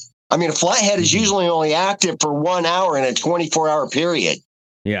bite. I mean, a flathead is usually only active for 1 hour in a 24-hour period.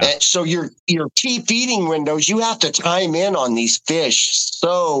 Yeah. And so your key feeding windows, you have to time in on these fish.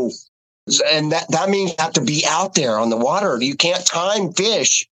 And that means you have to be out there on the water. You can't time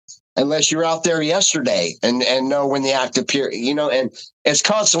fish unless you're out there yesterday and know when the active period, and it's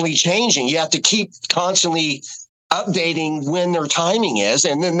constantly changing. You have to keep constantly updating when their timing is.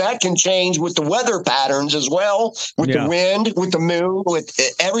 And then that can change with the weather patterns as well, with the wind, with the moon, with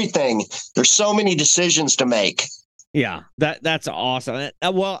everything. There's so many decisions to make. Yeah, that's awesome.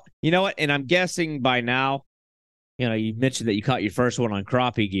 Well, you know what? And I'm guessing by now, you mentioned that you caught your first one on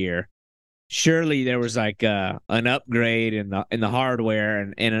crappie gear. Surely there was an upgrade in the hardware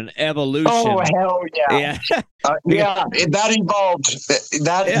and an evolution. Oh, hell yeah. Yeah. That evolved.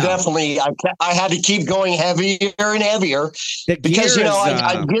 Definitely. I had to keep going heavier and heavier because,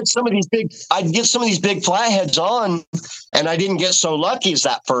 I'd get some of these big flatheads on and I didn't get so lucky as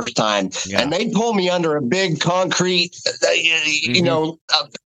that first time. Yeah. And they'd pull me under a big concrete,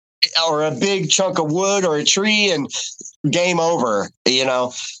 or a big chunk of wood or a tree and game over,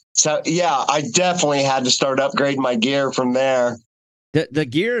 So, yeah, I definitely had to start upgrading my gear from there. The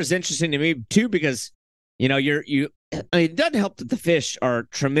gear is interesting to me, too, because, it doesn't help that the fish are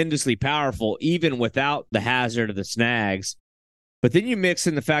tremendously powerful, even without the hazard of the snags. But then you mix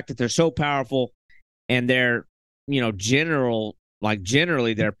in the fact that they're so powerful and they're, generally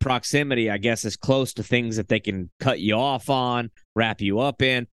their proximity, I guess, is close to things that they can cut you off on, wrap you up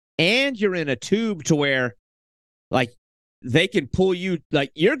in. And you're in a tube to where, they can pull you,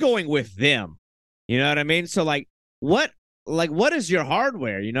 you're going with them. You know what I mean? So what is your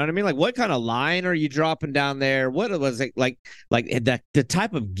hardware? You know what I mean? What kind of line are you dropping down there? What was it the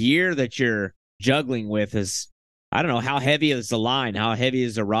type of gear that you're juggling with is, I don't know, how heavy is the line? How heavy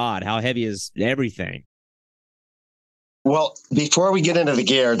is the rod? How heavy is everything? Well, before we get into the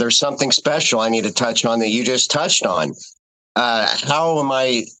gear, there's something special I need to touch on that you just touched on. How am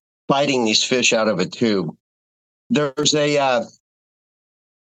I fighting these fish out of a tube? There's a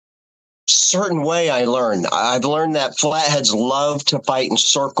certain way I learned. I've learned that flatheads love to fight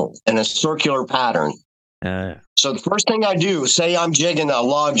in a circular pattern. So the first thing I do, say I'm jigging a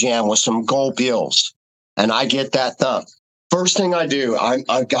log jam with some gold bills, and I get that thump. First thing I do,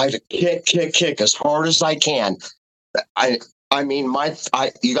 I've got to kick as hard as I can. I mean,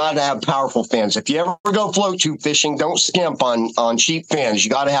 you got to have powerful fins. If you ever go float tube fishing, don't skimp on cheap fins.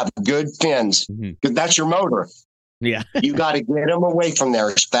 You got to have good fins because that's your motor. Yeah. You got to get them away from there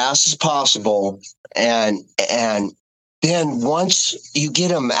as fast as possible. And then once you get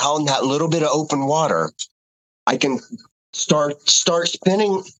them out in that little bit of open water, I can start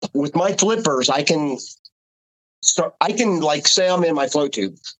spinning with my flippers. I can like say I'm in my float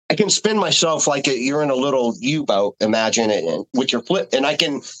tube. I can spin myself like you're in a little U-boat, imagine it, with your flip, and I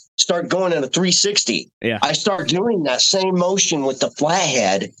can start going in a 360. Yeah. I start doing that same motion with the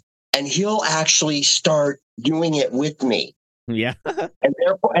flathead, and he'll actually start doing it with me. Yeah. And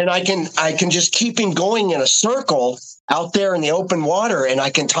therefore, and I can just keep him going in a circle out there in the open water, and I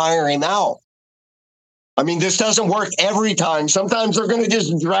can tire him out. I mean, this doesn't work every time. Sometimes they're going to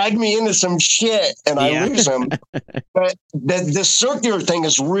just drag me into some shit and I lose them. But the circular thing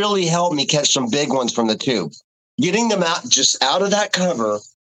has really helped me catch some big ones from the tube. Getting them out of that cover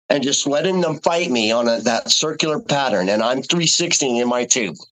and just letting them fight me on that circular pattern. And I'm 360 in my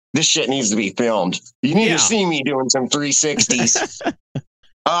tube. This shit needs to be filmed. You need to see me doing some 360s.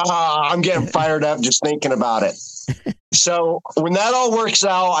 I'm getting fired up just thinking about it. So when that all works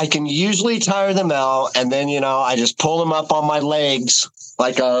out, I can usually tire them out. And then, I just pull them up on my legs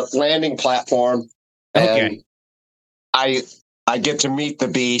like a landing platform. And I get to meet the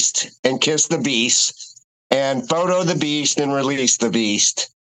beast and kiss the beast and photo the beast and release the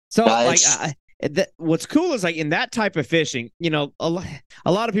beast. So what's cool is like in that type of fishing, a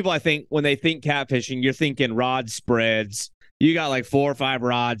lot of people, I think when they think catfishing, you're thinking rod spreads. You got like 4 or 5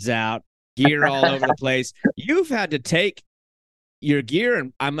 rods out, gear all over the place. You've had to take your gear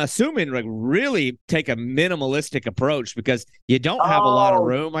and I'm assuming like really take a minimalistic approach because you don't have a lot of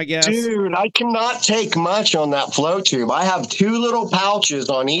room, I guess. Dude, I cannot take much on that flow tube. I have 2 little pouches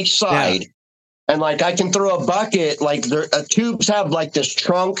on each side. And like I can throw a bucket, like tubes have like this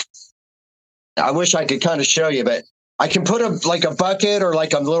trunk. I wish I could kind of show you, but I can put a bucket or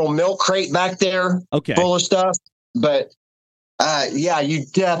like a little milk crate back there full of stuff. But you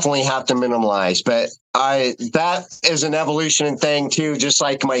definitely have to minimize, but that is an evolution thing too. Just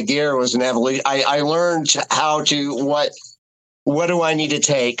like my gear was an evolution. I learned how to, what do I need to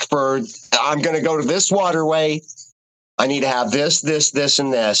take I'm going to go to this waterway. I need to have this,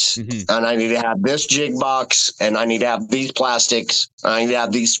 and this, and I need to have this jig box, and I need to have these plastics. I need to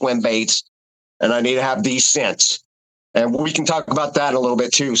have these swim baits, and I need to have these scents. And we can talk about that a little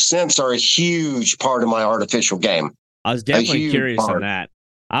bit too. Scents are a huge part of my artificial game. I was definitely curious on that.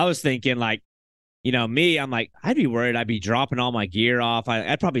 I was thinking like, me, I'm like, I'd be worried I'd be dropping all my gear off.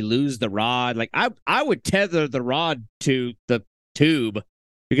 I'd probably lose the rod. Like I would tether the rod to the tube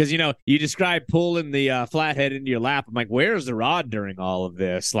because, you described pulling the flathead into your lap. I'm like, where's the rod during all of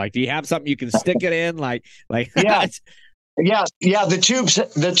this? Like, do you have something you can stick it in? Yeah. Yeah.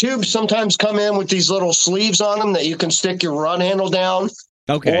 The tubes sometimes come in with these little sleeves on them that you can stick your rod handle down.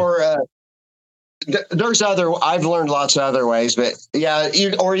 Okay. Or, I've learned lots of other ways, but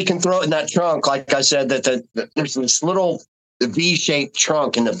or you can throw it in that trunk. Like I said, there's this little V-shaped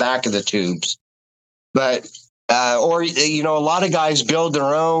trunk in the back of the tubes, but, a lot of guys build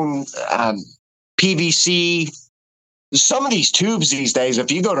their own PVC. Some of these tubes these days,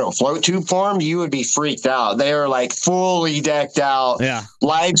 if you go to a float tube farm, you would be freaked out. They are like fully decked out,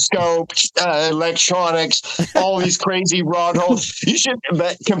 live scope, electronics, all these crazy rod holes.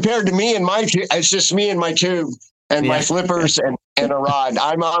 But compared to me and my tube, it's just me and my tube and my flippers and a rod.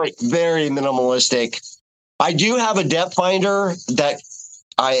 I'm very minimalistic. I do have a depth finder that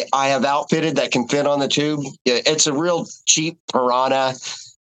I have outfitted that can fit on the tube. It's a real cheap Piranha.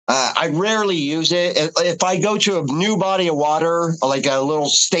 I rarely use it. If I go to a new body of water, like a little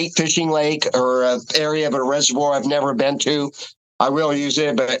state fishing lake or an area of a reservoir I've never been to, I will use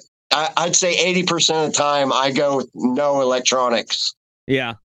it. But I'd say 80% of the time I go with no electronics.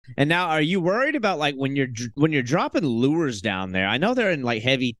 Yeah. And now, are you worried about like when you're dropping lures down there? I know they're in like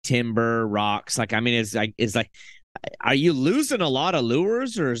heavy timber rocks. Like, I mean, it's like, are you losing a lot of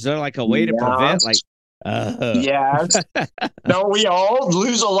lures, or is there like a way to prevent like? Yes. No, we all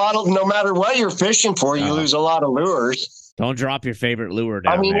lose a lot of, no matter what you're fishing for, you lose a lot of lures. Don't drop your favorite lure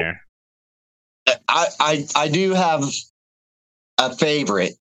down there. I do have a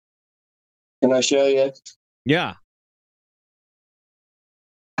favorite. Can I show you? Yeah.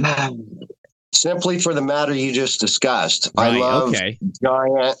 Simply for the matter you just discussed. Right, I love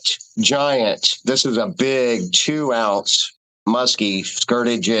giant. This is a big 2-ounce musky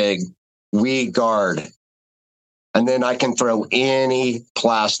skirted jig. Weed guard. And then I can throw any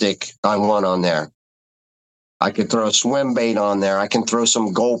plastic I want on there. I could throw a swim bait on there. I can throw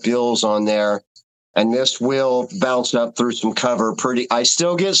some gulp eels on there. and this will bounce up through some cover pretty. I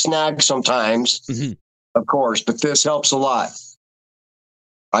still get snagged sometimes, of course, but this helps a lot.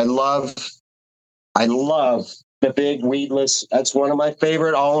 I love the big weedless. That's one of my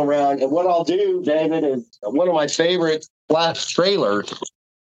favorite all around. And what I'll do, David, is one of my favorite last trailer.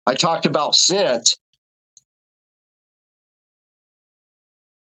 I talked about scent.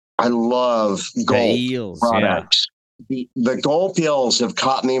 I love gulp products. Yeah. The gulp eels have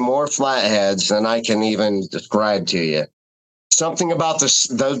caught me more flatheads than I can even describe to you. Something about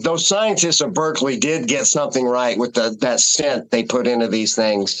those scientists at Berkeley did get something right with that scent they put into these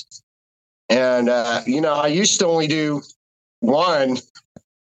things. And, I used to only do one,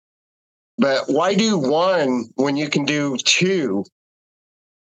 but why do one when you can do two?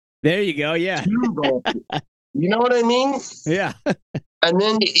 There you go. Yeah. You know what I mean? Yeah. And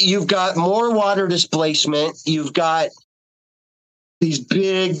then you've got more water displacement. You've got these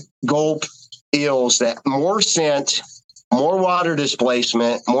big gulp eels that more scent, more water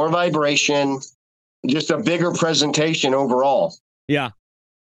displacement, more vibration, just a bigger presentation overall. Yeah.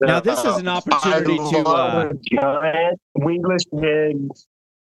 Now this is an opportunity to giant weedless big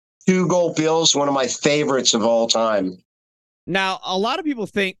 2 gulp eels, one of my favorites of all time. Now, a lot of people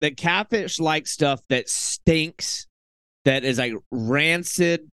think that catfish like stuff that stinks, that is like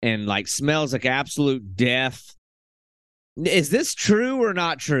rancid and like smells like absolute death. Is this true or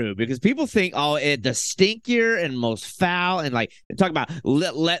not true? Because people think, the stinkier and most foul, and like talk about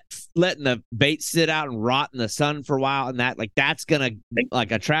letting the bait sit out and rot in the sun for a while, and that's gonna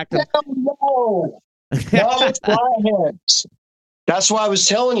like attract them. No, it's flatheads. That's why I was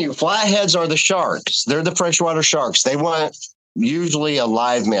telling you, flatheads are the sharks. They're the freshwater sharks. They want usually a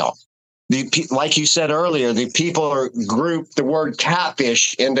live male. Like you said earlier, the people are grouped the word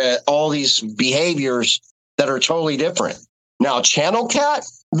catfish into all these behaviors that are totally different. Now, channel cat,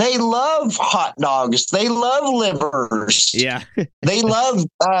 they love hot dogs. They love livers. Yeah. They love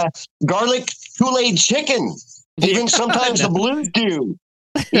garlic Kool-Aid chicken. Even sometimes the blues do.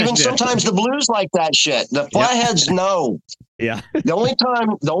 Even sometimes the blues like that shit. The flatheads know. Yeah. The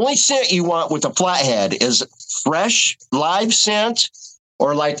only scent you want with a flathead is fresh, live scent,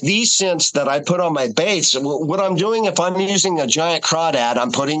 or like these scents that I put on my baits. What I'm doing, if I'm using a giant crawdad,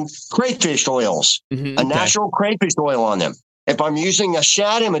 I'm putting crayfish oils, a natural crayfish oil on them. If I'm using a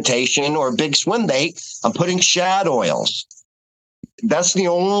shad imitation or a big swim bait, I'm putting shad oils. That's the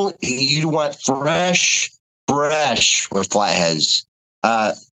only, you want fresh with flatheads,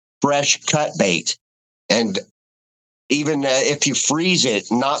 fresh cut bait. And even if you freeze it,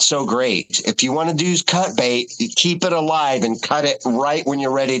 not so great. If you want to do cut bait, you keep it alive and cut it right when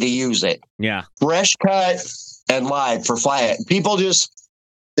you're ready to use it. Yeah. Fresh cut and live for flathead. People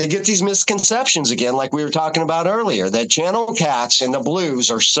they get these misconceptions again, like we were talking about earlier, that channel cats and the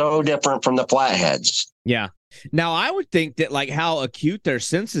blues are so different from the flatheads. Yeah. Now, I would think that like how acute their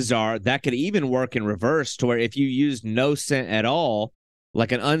senses are, that could even work in reverse to where if you used no scent at all,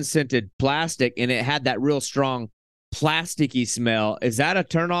 like an unscented plastic, and it had that real strong plasticky smell, is that a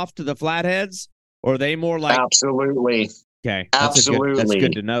turnoff to the flatheads, or are they more like? Absolutely. Okay, absolutely. That's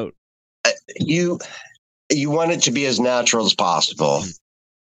good to note. You want it to be as natural as possible.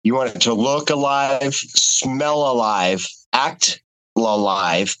 You want it to look alive, smell alive, act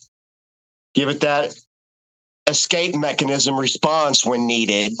alive, give it that escape mechanism response when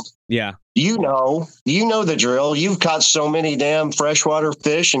needed. Yeah. You know the drill. You've caught so many damn freshwater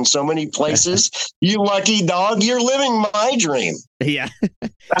fish in so many places. You lucky dog, you're living my dream. Yeah.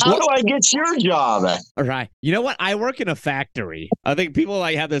 How do I get your job? All right. You know what? I work in a factory. I think people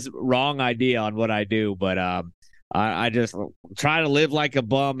like have this wrong idea on what I do, but I just try to live like a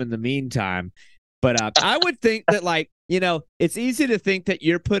bum in the meantime. But I would think that it's easy to think that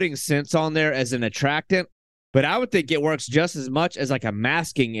you're putting scents on there as an attractant. But I would think it works just as much as like a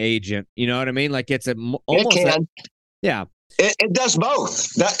masking agent. You know what I mean? Like it's almost. It can. Yeah. It does both.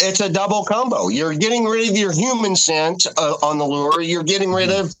 It's a double combo. You're getting rid of your human scent on the lure. You're getting rid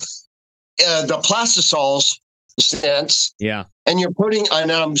of the plastisols scents. Yeah. And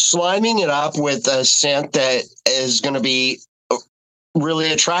I'm sliming it up with a scent that is going to be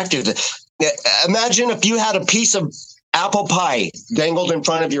really attractive. Imagine if you had a piece of apple pie dangled in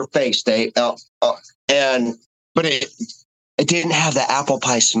front of your face, Dave. But it didn't have the apple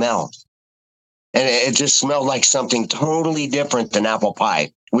pie smell. And it just smelled like something totally different than apple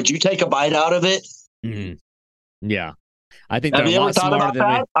pie. Would you take a bite out of it? Mm-hmm. Yeah. I think have you ever thought about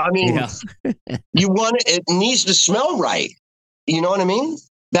that? I mean, you want it needs to smell right. You know what I mean?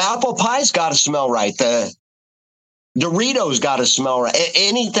 The apple pie's got to smell right. The Doritos got to smell right.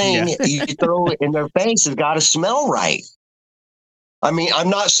 Anything you throw in their face has got to smell right. I mean, I'm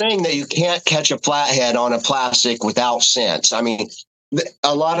not saying that you can't catch a flathead on a plastic without scent. I mean,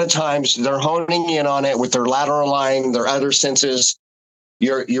 a lot of times they're honing in on it with their lateral line, their other senses.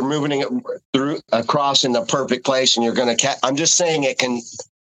 You're moving it through across in the perfect place, and you're going to catch. I'm just saying it can,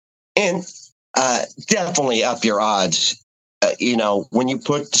 and definitely up your odds. When you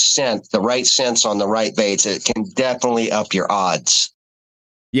put the right scents on the right baits, it can definitely up your odds.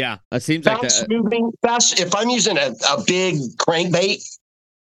 Yeah, it seems like fast moving. If I'm using a big crankbait,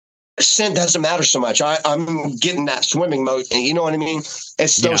 scent doesn't matter so much. I'm getting that swimming mode. You know what I mean?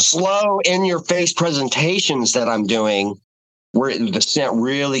 It's those slow in your face presentations that I'm doing where the scent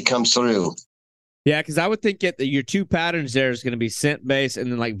really comes through. Yeah, because I would think your two patterns there is going to be scent based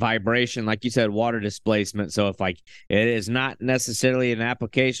and then like vibration, like you said, water displacement. So if like it is not necessarily an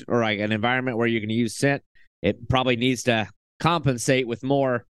application or like an environment where you're going to use scent, it probably needs to compensate with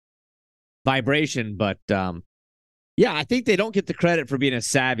more vibration. But yeah, I think they don't get the credit for being as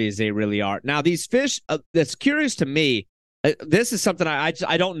savvy as they really are. Now, these fish, that's curious to me. This is something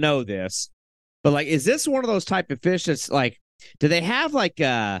I don't know this, but like, is this one of those type of fish that's like, do they have like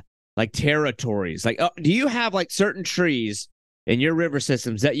territories? Like, do you have like certain trees in your river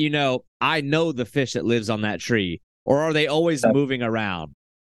systems that I know the fish that lives on that tree, or are they always moving around?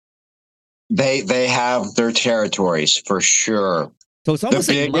 They have their territories for sure. So it's almost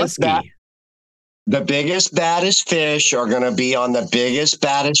like musky. The biggest, baddest fish are going to be on the biggest,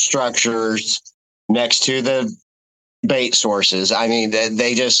 baddest structures next to the bait sources. I mean,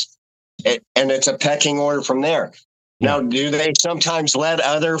 they just, and it's a pecking order from there. Now, do they sometimes let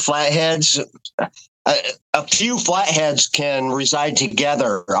other flatheads? A few flatheads can reside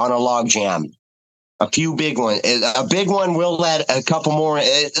together on a log jam. A few big ones. A big one will let a couple more.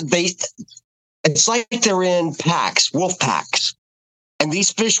 It's like they're in packs, wolf packs. And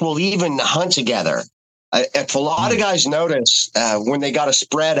these fish will even hunt together. If a lot of guys notice when they got a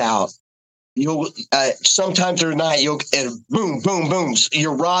spread out, you'll sometimes through the night boom, boom, boom.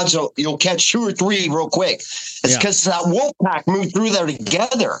 Your rods you'll catch 2 or 3 real quick. It's because that wolf pack moved through there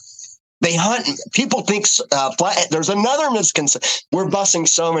together. They hunt. People think flathead. There's another misconception. We're busting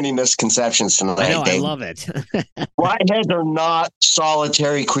so many misconceptions tonight. I know. Dave. I love it. Flatheads are not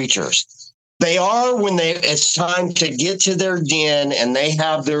solitary creatures. They are when it's time to get to their den and they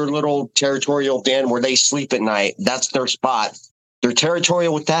have their little territorial den where they sleep at night. That's their spot. They're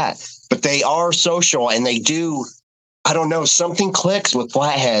territorial with that, but they are social and they do. I don't know. Something clicks with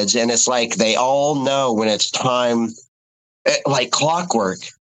flatheads, and it's like they all know when it's time, like clockwork.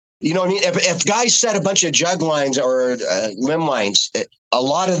 You know what I mean? If guys set a bunch of jug lines or limb lines, a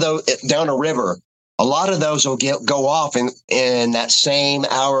lot of those down a river. A lot of those will go off in that same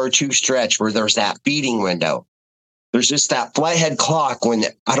hour or two stretch where there's that feeding window. There's just that flathead clock when,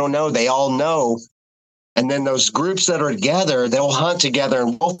 I don't know, they all know. And then those groups that are together, they'll hunt together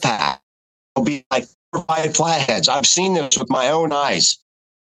in wolf pack. It'll be like 4 or 5 flatheads. I've seen this with my own eyes.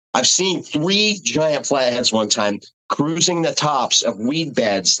 I've seen 3 giant flatheads one time cruising the tops of weed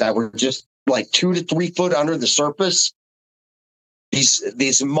beds that were just like 2 to 3 foot under the surface.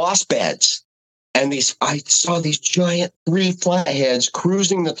 These moss beds. And I saw these giant 3 flatheads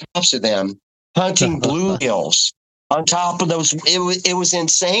cruising the tops of them, hunting bluegills on top of those. It was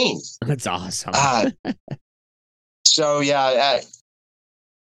insane. That's awesome. So yeah,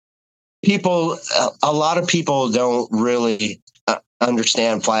 a lot of people don't really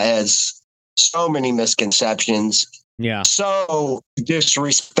understand flatheads. So many misconceptions. Yeah. So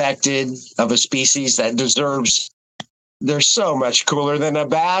disrespected of a species that deserves. They're so much cooler than a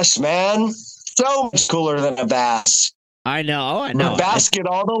bass, man. So much cooler than a bass. I know. Bass get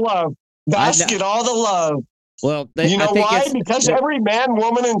all the love. Get all the love. Well, you know why? Because every man,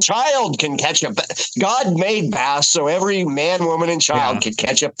 woman, and child can catch a. God made bass, so every man, woman, and child can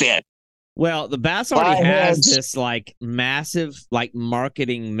catch a fish. Well, the bass already has this like massive like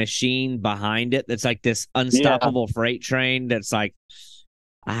marketing machine behind it. That's like this unstoppable freight train. That's like,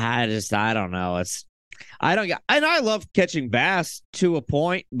 I don't know. I love catching bass to a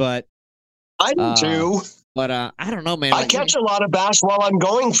point, but. I do too. But I don't know, man. I catch a lot of bass while I'm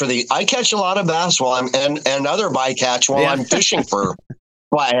going for I catch a lot of bass while I'm and other bycatch while I'm fishing for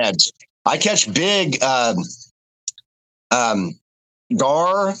flatheads. I catch big gar,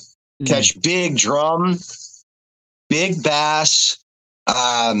 catch big drum, big bass,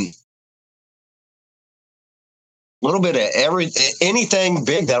 little bit of anything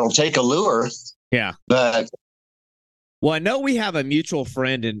big that'll take a lure. Yeah. But well, I know we have a mutual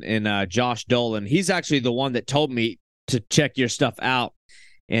friend in Josh Dolan. He's actually the one that told me to check your stuff out.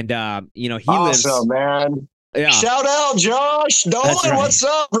 And, he lives. Awesome, man. Yeah. Shout out, Josh Dolan. Right. What's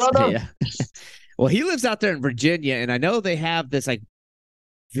up, brother? Yeah. Well, he lives out there in Virginia, and I know they have this like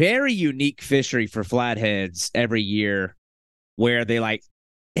very unique fishery for flatheads every year, where they like,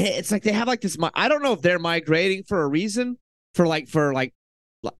 it's like they have like this. I don't know if they're migrating for a reason, for like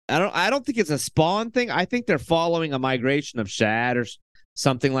I don't think it's a spawn thing. I think they're following a migration of shad or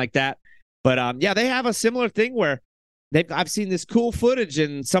something like that. But yeah, they have a similar thing where I've seen this cool footage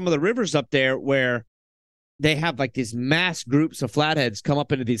in some of the rivers up there where they have like these mass groups of flatheads come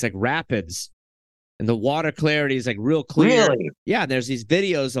up into these like rapids, and the water clarity is like real clear. Really? Yeah, and there's these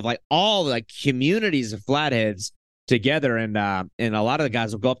videos of like all like communities of flatheads together, and a lot of the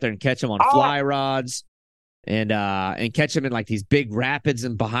guys will go up there and catch them on fly rods, and catch them in like these big rapids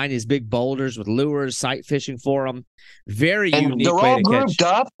and behind these big boulders with lures, sight fishing for them. Very unique. They're all grouped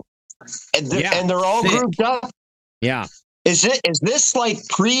up, and they're all grouped up. Yeah. Is this like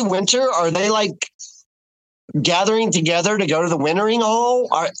pre-winter? Are they like gathering together to go to the wintering hole,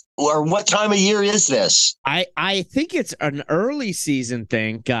 or what time of year is this? I think it's an early season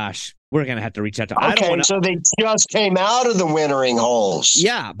thing. Gosh, we're gonna have to reach out to. Okay, so they just came out of the wintering holes.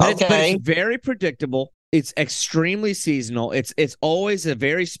 Yeah, but it's very predictable. It's extremely seasonal. It's always a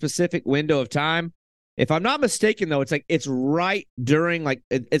very specific window of time. If I'm not mistaken, though, it's like it's right during like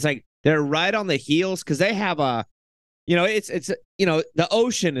it's like they're right on the heels because they have a, it's the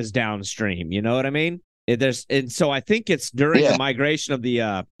ocean is downstream. You know what I mean? And so I think it's during the migration of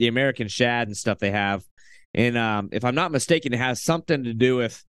the American shad and stuff they have, and if I'm not mistaken, it has something to do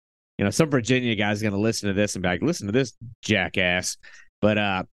with, some Virginia guy's going to listen to this and be like, listen to this jackass, but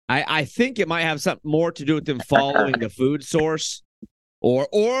I think it might have something more to do with them following the food source,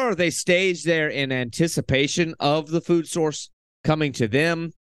 or they stage there in anticipation of the food source coming to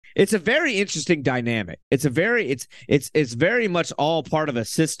them. It's a very interesting dynamic. It's very much all part of a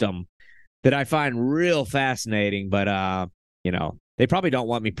system that I find real fascinating, but they probably don't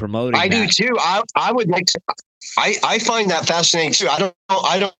want me promoting. I do too. I would like to. I find that fascinating too.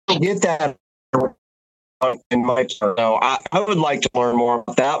 I don't get that in my so I would like to learn more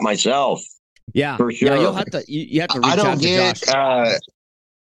about that myself. Yeah, for sure. Yeah, you have to reach out to Josh.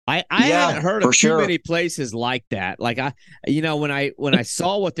 I haven't heard of too many places like that. Like when I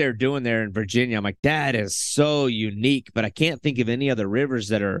saw what they're doing there in Virginia, I'm like, that is so unique. But I can't think of any other rivers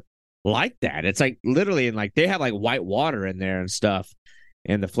that are like that. It's like literally, and like they have like white water in there and stuff,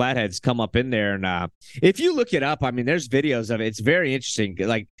 and the flatheads come up in there. And if you look it up, I mean, there's videos of it. It's very interesting.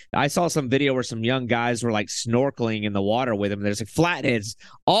 Like I saw some video where some young guys were like snorkeling in the water with them. There's like flatheads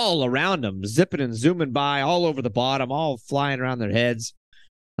all around them, zipping and zooming by all over the bottom, all flying around their heads.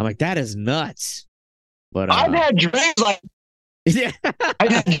 I'm like, that is nuts. But I've had dreams like I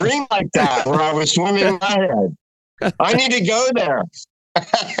had a dream like that where I was swimming in my head. I need to go there.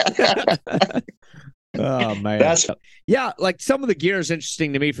 Oh man, like some of the gear is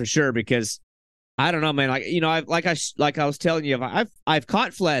interesting to me for sure because I don't know, man. Like I was telling you, I've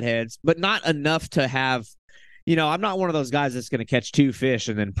caught flatheads, but not enough to have. I'm not one of those guys that's going to catch 2 fish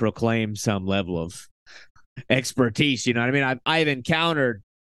and then proclaim some level of expertise. You know what I mean? I've encountered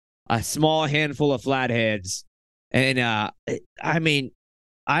a small handful of flatheads, and I mean,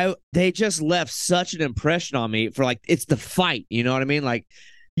 they just left such an impression on me for like it's the fight. You know what I mean? Like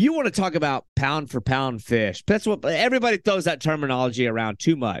you want to talk about pound for pound fish. That's what everybody throws that terminology around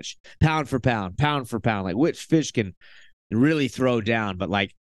too much. Pound for pound, like which fish can really throw down. But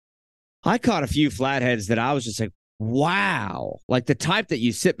like I caught a few flatheads that I was just like, wow, like the type that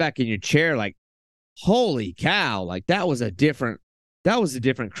you sit back in your chair, like, holy cow, like that was a different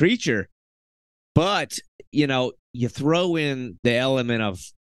creature. But you throw in the element of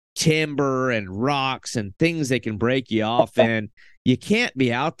timber and rocks and things that can break you off, and you can't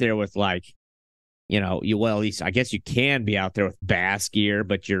be out there with like, at least I guess you can be out there with bass gear,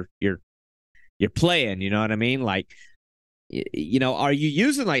 but you're playing, you know what I mean? Like, are you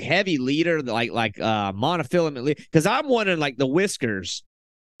using like heavy leader, like monofilament leader? Because I'm wondering, like the whiskers,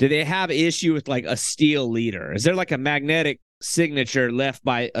 do they have issue with like a steel leader? Is there like a magnetic signature left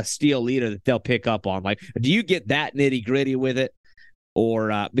by a steel leader that they'll pick up on? Like, do you get that nitty gritty with it?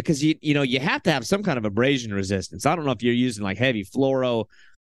 Or because you have to have some kind of abrasion resistance. I don't know if you're using like heavy fluoro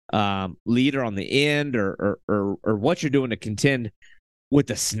leader on the end or what you're doing to contend with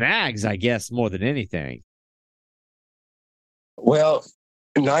the snags, I guess, more than anything. Well,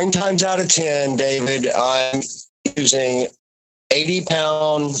 9 times out of 10, David, I'm using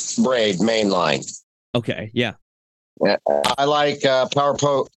 80-pound braid mainline. Okay, yeah. I like Power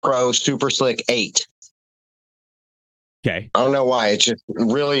Pro Super Slick 8. Okay. I don't know why. It's just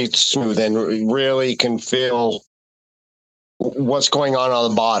really smooth and really can feel what's going on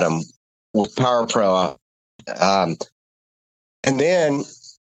the bottom with Power Pro. And then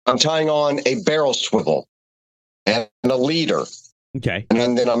I'm tying on a barrel swivel and a leader. Okay.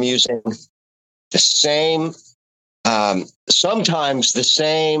 And then I'm using the same, sometimes the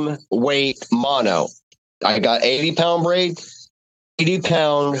same weight mono. I got 80-pound braid,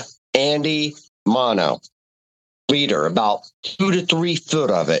 80-pound Andy mono leader, about 2 to 3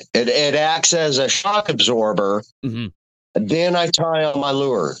 foot of it. It acts as a shock absorber. Mm-hmm. Then I tie on my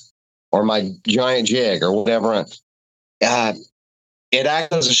lure or my giant jig or whatever. It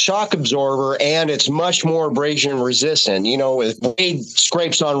acts as a shock absorber, and it's much more abrasion resistant. You know, if braid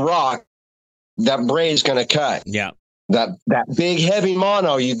scrapes on rock, that braid is going to cut. Yeah. That big heavy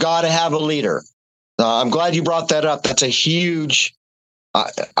mono, you got to have a leader. I'm glad you brought that up. That's a huge.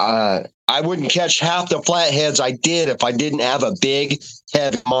 I wouldn't catch half the flatheads I did if I didn't have a big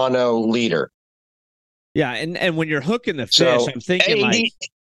heavy mono leader. Yeah, and when you're hooking the fish, I'm thinking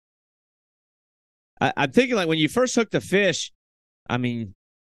I'm thinking like when you first hook the fish, I mean,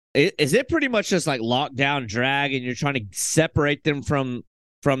 is it pretty much just like lockdown drag, and you're trying to separate them from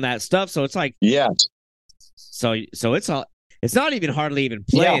that stuff? So it's like, yeah. So it's not even hardly even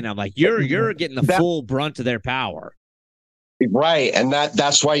playing. Yeah. I'm like, you're getting the full brunt of their power. Right, and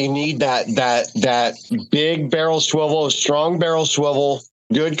that's why you need that big barrel swivel, strong barrel swivel,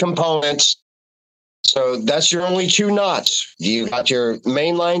 good components. So that's your only 2 knots. You got your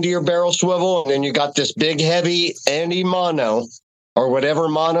main line to your barrel swivel, and then you got this big heavy Andy mono, or whatever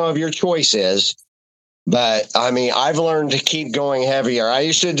mono of your choice is. But I mean, I've learned to keep going heavier. I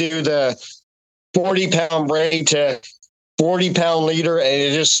used to do the 40-pound braid to 40-pound leader, and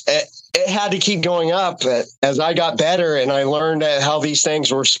it had to keep going up as I got better, and I learned how these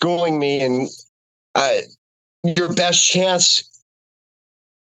things were schooling me. And your best chance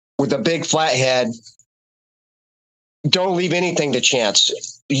with a big flathead, don't leave anything to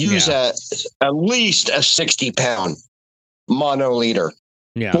chance. Use at least a 60-pound mono leader.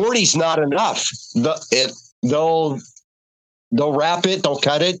 Yeah. 40's not enough. They'll wrap it, they'll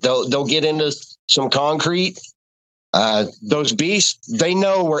cut it, they'll get into some concrete. Those beasts, they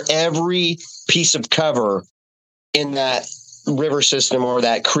know where every piece of cover in that river system or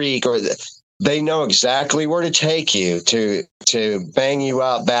that creek, they know exactly where to take you to bang you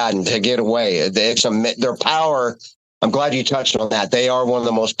out bad and to get away. Their power. I'm glad you touched on that. They are one of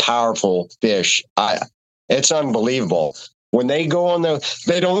the most powerful fish. It's unbelievable. When they go on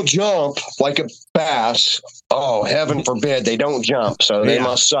they don't jump like a bass. Oh, heaven forbid they don't jump. So they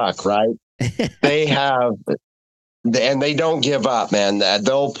must suck, right? They have. And they don't give up, man.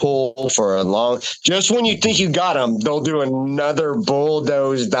 They'll pull for a long. Just when you think you got them, they'll do another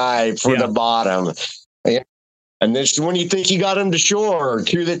bulldoze dive for the bottom. And then when you think you got them to shore,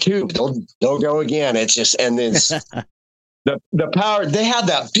 to the tube, they'll go again. It's just, and this the power. They have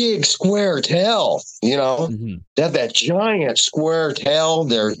that big square tail. You know, They have that giant square tail.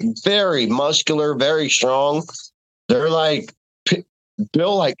 They're very muscular, very strong. They're like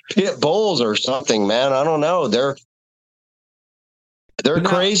built like pit bulls or something, man. I don't know. They're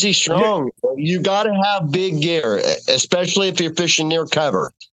crazy strong. You got to have big gear, especially if you're fishing near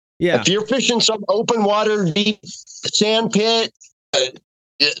cover. Yeah. If you're fishing some open water, deep sand pit,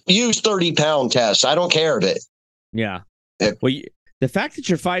 use 30-pound tests. I don't care of it. Yeah. Well, the fact that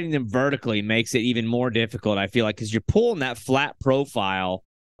you're fighting them vertically makes it even more difficult, I feel like, because you're pulling that flat profile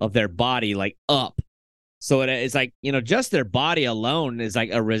of their body like up. So it's like, just their body alone is like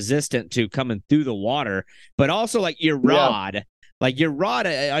a resistant to coming through the water, but also like your rod. Yeah. Like your rod,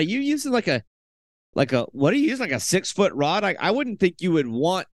 are you using what do you use? Like a 6-foot rod? I wouldn't think you would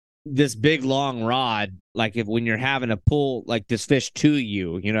want this big long rod, like when you're having to pull like this fish to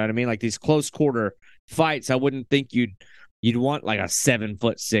you, you know what I mean? Like these close quarter fights, I wouldn't think you'd want like a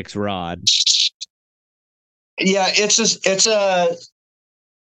 7'6" rod. Yeah, it's a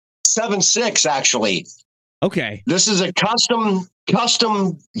 7'6" actually. Okay. This is a custom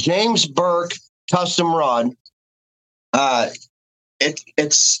James Burke custom rod.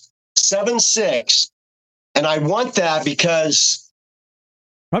 It's 7'6", and I want that because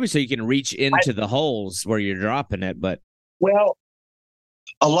probably so you can reach into the holes where you're dropping it. But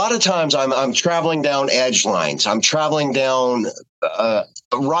a lot of times I'm traveling down edge lines. I'm traveling down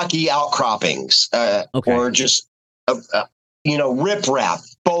rocky outcroppings, or just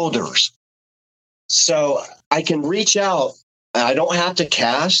riprap boulders. So I can reach out. I don't have to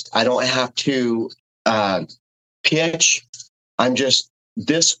cast. I don't have to pitch. I'm just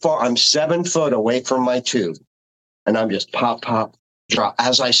this far. I'm 7 foot away from my tube, and I'm just pop, pop, drop.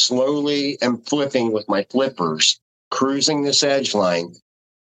 As I slowly am flipping with my flippers, cruising this edge line,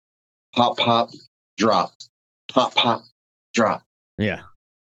 pop, pop, drop, pop, pop, drop. Yeah.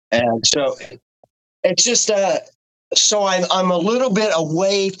 And so it's just So I'm a little bit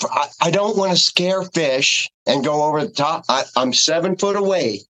away. I don't want to scare fish and go over the top. I'm 7 foot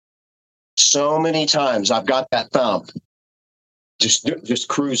away. So many times I've got that thump, just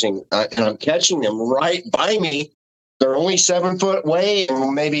cruising, and I'm catching them right by me. They're only 7 foot away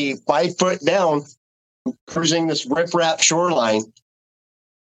and maybe 5 foot down, cruising this riprap shoreline.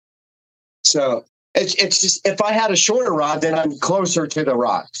 So it's just, if I had a shorter rod, then I'm closer to the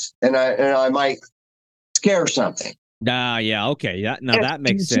rocks, and I might scare something. Yeah, okay. Yeah, now that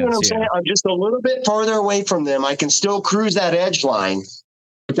makes sense. You know what I'm saying? I'm just a little bit farther away from them. I can still cruise that edge line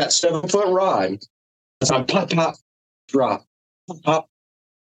with that 7 foot rod. So I pop, drop, pop,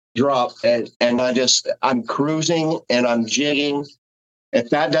 drop, and I'm cruising and I'm jigging.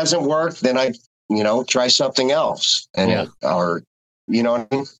 If that doesn't work, then I, try something else, or you know what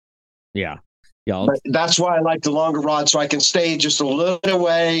I mean? Yeah. But that's why I like the longer rod, so I can stay just a little bit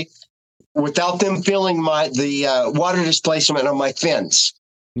away without them feeling the water displacement on my fins.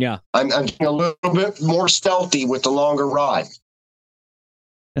 Yeah. I'm getting a little bit more stealthy with the longer rod.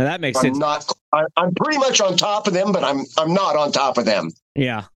 Now that makes sense. I'm pretty much on top of them, but I'm not on top of them.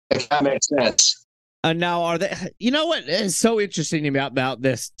 Yeah. If that makes sense. Now, are they? You know what is so interesting to me about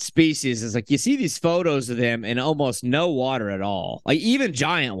this species is, like, you see these photos of them in almost no water at all, like even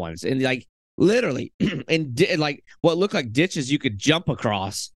giant ones, and like literally in like what look like ditches you could jump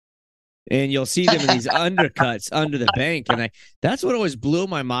across, and you'll see them in these undercuts under the bank, and that's what always blew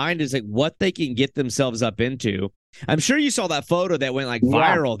my mind, is like what they can get themselves up into. I'm sure you saw that photo that went like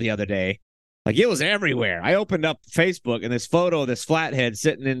viral the other day. Like, it was everywhere. I opened up Facebook, and this photo of this flathead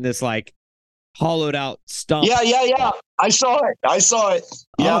sitting in this like hollowed out stump. Yeah. I saw it.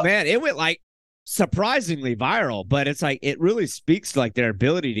 Yeah. Oh man, it went like surprisingly viral, but it's like, it really speaks to like their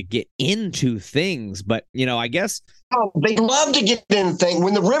ability to get into things. But I guess they love to get in things.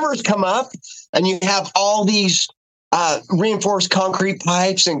 When the rivers come up and you have all these reinforced concrete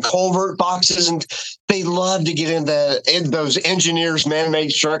pipes and culvert boxes, and they love to get in those engineers'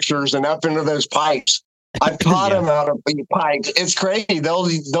 man-made structures and up into those pipes. I've caught them out of the pipes. It's crazy.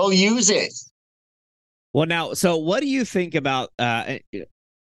 They'll use it. Well, now, so what do you think about? I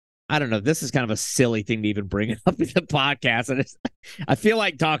don't know. This is kind of a silly thing to even bring up in the podcast, and I feel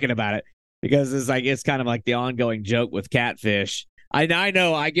like talking about it because it's kind of like the ongoing joke with catfish. I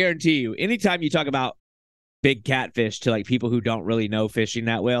know. I guarantee you, anytime you talk about big catfish to like people who don't really know fishing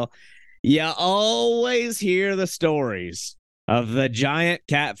that well, you always hear the stories of the giant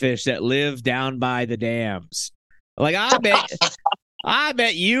catfish that live down by the dams. Like, I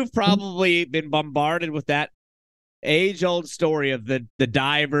bet you've probably been bombarded with that age-old story of the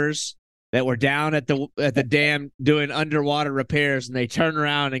divers that were down at the dam doing underwater repairs, and they turn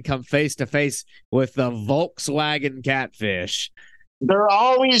around and come face to face with the Volkswagen catfish. They're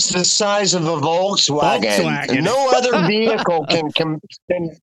always the size of a Volkswagen. No other vehicle can.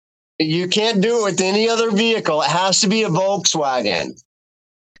 You can't do it with any other vehicle. It has to be a Volkswagen.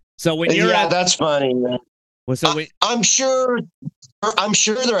 So when you're that's funny, man. Well, so I'm sure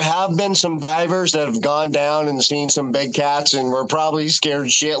there have been some divers that have gone down and seen some big cats and were probably scared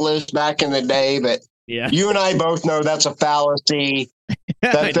shitless back in the day. But you and I both know that's a fallacy.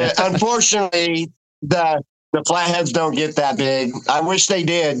 Unfortunately, the flatheads don't get that big. I wish they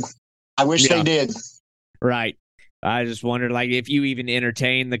did. They did. Right. I just wondered, like, if you even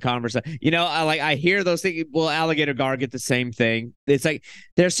entertain the conversation. I hear those things. Well, alligator gar get the same thing. It's like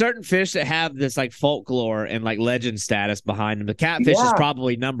there's certain fish that have this like folklore and like legend status behind them. The catfish is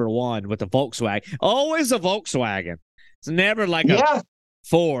probably number one with the Volkswagen. Always a Volkswagen. It's never like a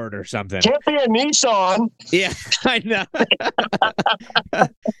Ford or something. Can't be a Nissan. Yeah, I know.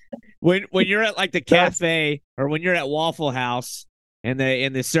 When you're at like the cafe or when you're at Waffle House, and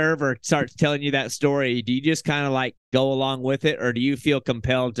the server starts telling you that story, do you just kind of like go along with it, or do you feel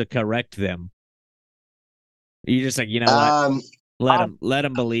compelled to correct them? You just like, what? Let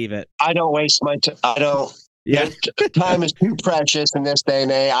them believe it. I don't waste my time. I don't. Yeah, time is too precious in this day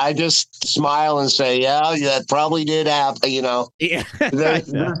and age. I just smile and say, that probably did happen. Yeah.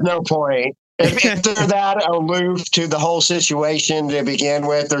 There's no point. If they're that aloof to the whole situation to begin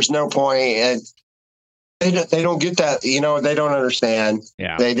with, there's no point. And they don't get that, they don't understand.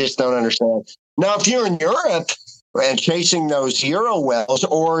 Yeah. They just don't understand. Now, if you're in Europe and chasing those Euro whales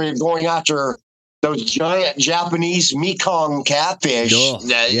or going after those giant Japanese Mekong catfish,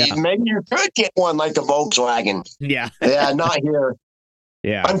 maybe you could get one like the Volkswagen. Yeah. Yeah, not here.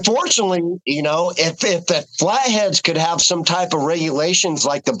 Yeah. Unfortunately, if the flatheads could have some type of regulations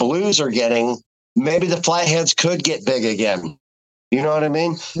like the blues are getting, maybe the flatheads could get big again. You know what I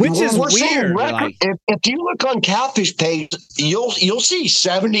mean? Which is weird. If you look on catfish page, you'll see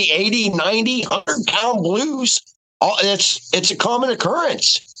 70, 80, 90, 100-pound blues It's a common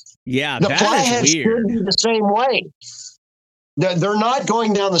occurrence. Yeah, the flatheads should be the same way. They're not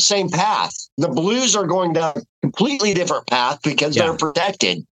going down the same path. The blues are going down a completely different path because they're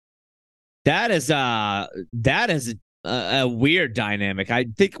protected. That is a weird dynamic. I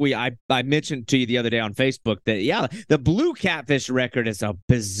think I mentioned to you the other day on Facebook that the blue catfish record is a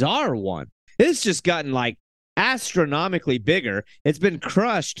bizarre one. It's just gotten like astronomically bigger. It's been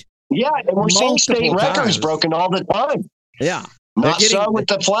crushed. Yeah, and we're seeing state records broken all the time. Yeah. Not so with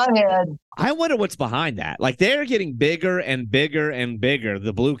the flathead. I wonder what's behind that. Like, they're getting bigger and bigger and bigger,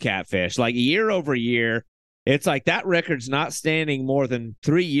 the blue catfish. Like, year over year, it's like that record's not standing more than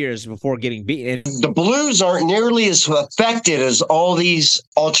 3 years before getting beaten. The blues aren't nearly as affected as all these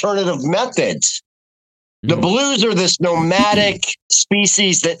alternative methods. The blues are this nomadic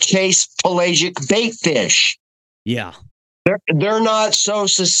species that chase pelagic bait fish. Yeah. They're not so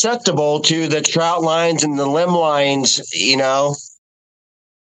susceptible to the trout lines and the limb lines, you know.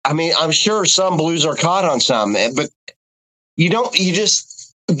 I mean, I'm sure some blues are caught on some, but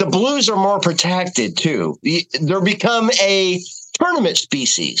the blues are more protected too. They're become a tournament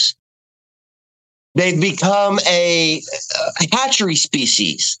species. They've become a hatchery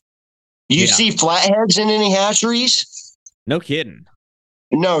species. You see flatheads in any hatcheries? No kidding.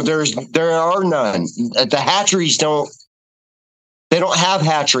 No, there are none. The hatcheries don't have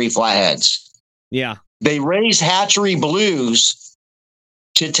hatchery flatheads. Yeah. They raise hatchery blues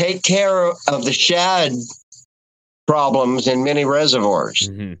to take care of the shad problems in many reservoirs.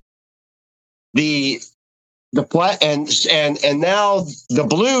 Mm-hmm. The and now the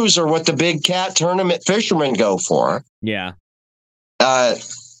blues are what the big cat tournament fishermen go for. Yeah.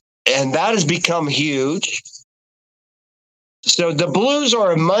 And that has become huge. So the blues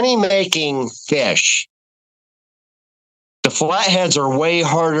are a money-making fish. The flatheads are way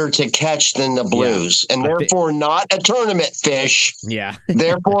harder to catch than the blues, and therefore not a tournament fish. Yeah.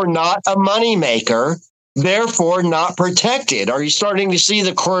 Therefore not a moneymaker. Therefore not protected. Are you starting to see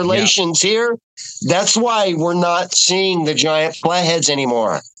the correlations here? That's why we're not seeing the giant flatheads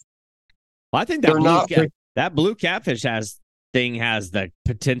anymore. Well, I think that blue catfish has the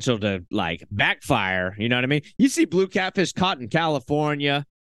potential to like backfire. You know what I mean? You see blue catfish caught in California.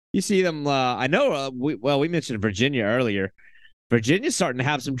 You see them. I know. We mentioned Virginia earlier. Virginia's starting to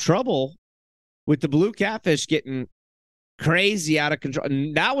have some trouble with the blue catfish getting crazy out of control.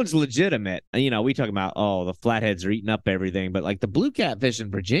 And that one's legitimate. You know, we talk about the flatheads are eating up everything, but like the blue catfish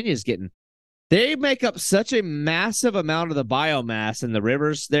in Virginia is getting. They make up such a massive amount of the biomass in the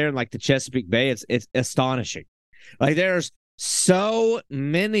rivers there, in like the Chesapeake Bay. It's astonishing. Like there's so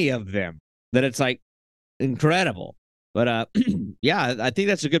many of them that it's like incredible. But I think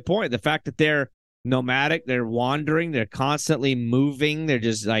that's a good point. The fact that they're nomadic, they're wandering, they're constantly moving. They're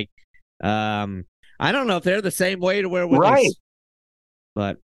just like, I don't know if they're the same way to where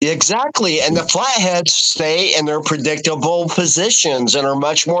but exactly. And the flatheads stay in their predictable positions and are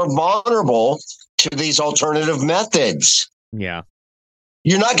much more vulnerable to these alternative methods. Yeah.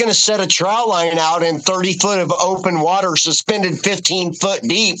 You're not going to set a trout line out in 30 foot of open water, suspended 15 foot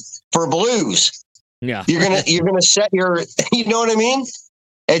deep for blues. Yeah. You're gonna set your, you know what I mean?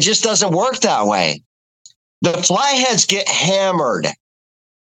 It just doesn't work that way. The flatheads get hammered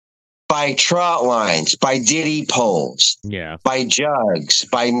by trout lines, by diddy poles, by jugs,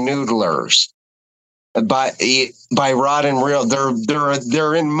 by noodlers, by rod and reel.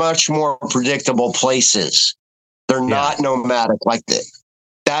 They're in much more predictable places. They're not nomadic like that.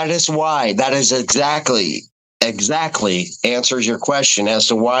 That is why. That is exactly answers your question as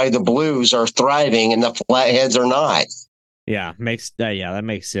to why the blues are thriving and the flatheads are not. Yeah, that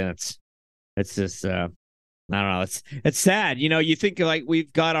makes sense. It's just I don't know. It's sad. You know, you think like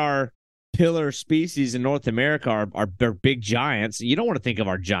we've got our pillar species in North America, our big giants. You don't want to think of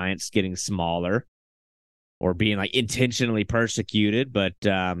our giants getting smaller or being like intentionally persecuted, but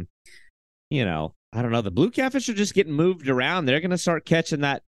you know, I don't know. The blue catfish are just getting moved around. They're going to start catching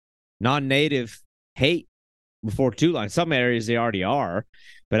that non-native hate before too long. Some areas they already are,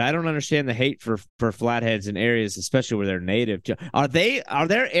 but I don't understand the hate for flatheads in areas, especially where they're native to. Are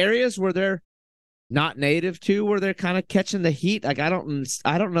there areas where they're not native to, where they're kind of catching the heat? Like I don't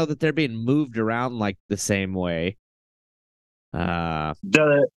know that they're being moved around like the same way.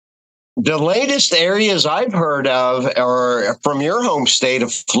 The latest areas I've heard of are from your home state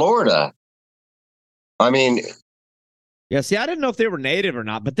of Florida. I mean, yeah. See, I didn't know if they were native or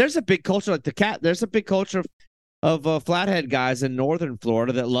not, but there's a big culture like the cat. There's a big culture of flathead guys in northern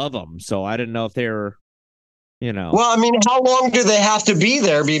Florida that love them. So I didn't know if they were, you know. Well, I mean, how long do they have to be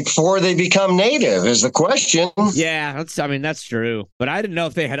there before they become native is the question. Yeah, that's true. But I didn't know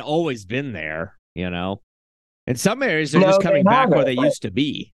if they had always been there, you know. In some areas, they're just coming back where they used to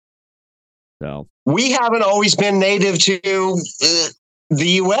be. So we haven't always been native to the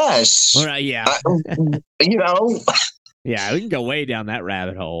U.S. All right, yeah. You know. Yeah, we can go way down that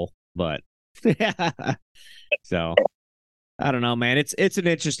rabbit hole, but so I don't know, man. It's an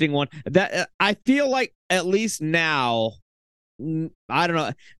interesting one. That I feel like at least now, I don't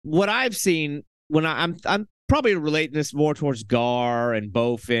know what I've seen when I'm probably relating this more towards gar and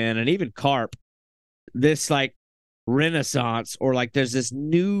bowfin and even carp. This like renaissance, or like there's this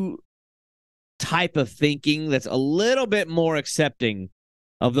new type of thinking that's a little bit more accepting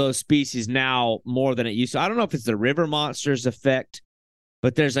of those species now more than it used to. I don't know if it's the river monsters effect,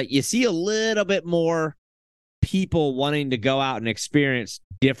 but there's like, you see a little bit more people wanting to go out and experience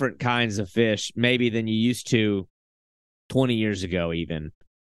different kinds of fish maybe than you used to 20 years ago even.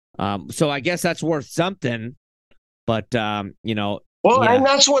 So I guess that's worth something, but you know. Well, yeah. And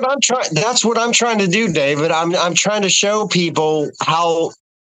that's what I'm trying to do, David. I'm trying to show people how.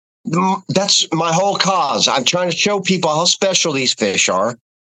 That's my whole cause. I'm trying to show people how special these fish are,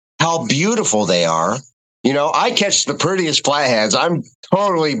 how beautiful they are. You know, I catch the prettiest flatheads. I'm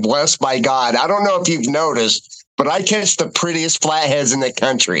totally blessed by God. I don't know if you've noticed, but I catch the prettiest flatheads in the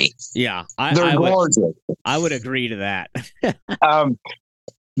country. Yeah, they're gorgeous. I would agree to that.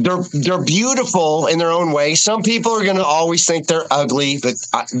 They're beautiful in their own way. Some people are going to always think they're ugly, but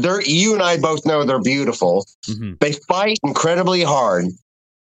you and I both know they're beautiful. Mm-hmm. They fight incredibly hard.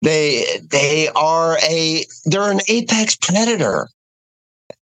 They're an apex predator.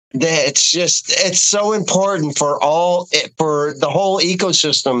 It's so important for the whole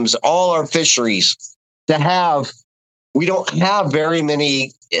ecosystems, all our fisheries to have. We don't have very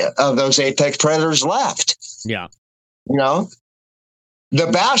many of those apex predators left. Yeah. You know, the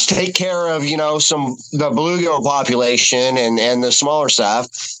bass take care of, the bluegill population and the smaller stuff.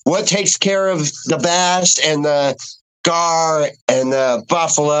 What takes care of the bass and the gar and the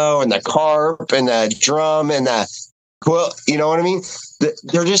buffalo and the carp and the drum and the quill, you know what I mean?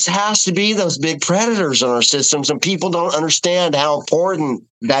 There just has to be those big predators in our systems, and people don't understand how important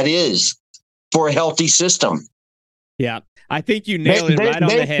that is for a healthy system. Yeah, I think you nailed it right on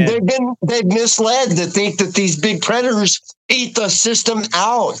the head. They've misled to think that these big predators eat the system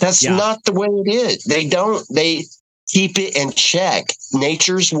out. That's not the way it is. They don't. They keep it in check.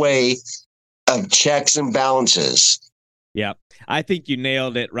 Nature's way of checks and balances. Yeah, I think you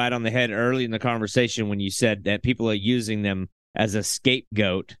nailed it right on the head early in the conversation when you said that people are using them as a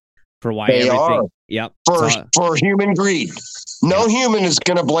scapegoat for why they everything. Are. Yep. For human greed. No human is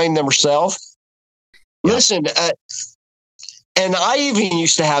going to blame themselves. Yep. Listen, and I even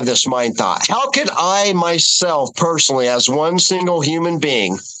used to have this mind thought. How could I myself personally, as one single human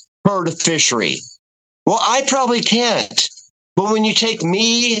being, hurt a fishery? Well, I probably can't. But when you take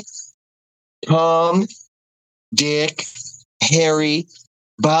me, Tom, Dick, Harry,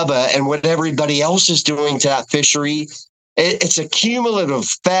 Bubba, and what everybody else is doing to that fishery, it's a cumulative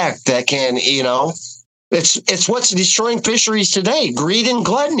effect that can, it's what's destroying fisheries today, greed and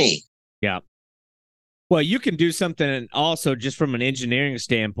gluttony. Yeah. Well, you can do something also just from an engineering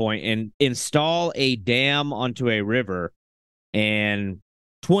standpoint and install a dam onto a river, and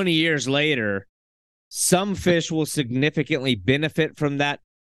 20 years later, some fish will significantly benefit from that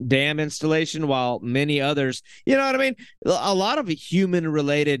dam installation, while many others, you know what I mean? A lot of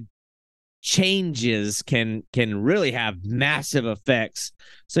human-related changes can really have massive effects.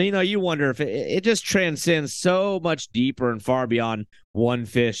 So, you wonder if it just transcends so much deeper and far beyond one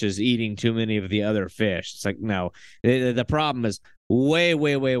fish is eating too many of the other fish. It's like, no, the problem is way,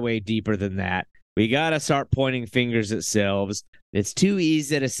 way, way, way deeper than that. We got to start pointing fingers at ourselves. It's too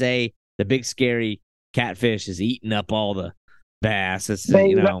easy to say the big scary catfish is eating up all the bass.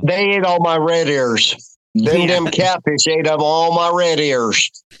 They ate all my red ears. Them catfish ate up all my red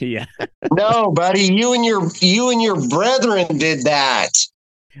ears. Yeah. No, buddy, you and your brethren did that.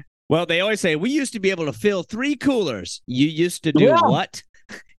 Well, they always say we used to be able to fill 3 coolers. You used to do what?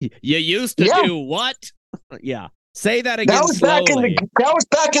 You used to do what? Yeah. Say that again. That was slowly.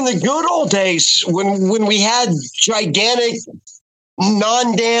 back in the good old days when we had gigantic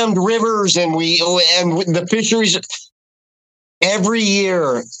non-dammed rivers and the fisheries. Every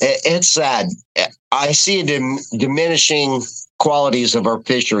year, it's sad. I see diminishing qualities of our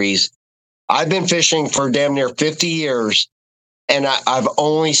fisheries. I've been fishing for damn near 50 years, and I've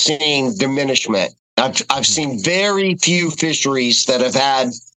only seen diminishment. I've seen very few fisheries that have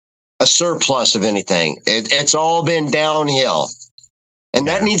had a surplus of anything. It's all been downhill, and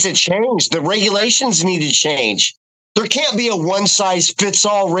that needs to change. The regulations need to change. There can't be a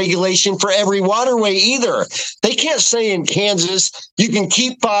one-size-fits-all regulation for every waterway either. They can't say in Kansas, you can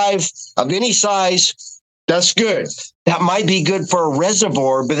keep 5 of any size That's good. That might be good for a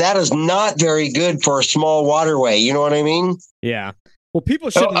reservoir, but that is not very good for a small waterway. You know what I mean? Yeah. Well, people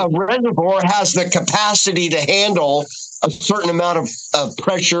shouldn't. A reservoir has the capacity to handle a certain amount of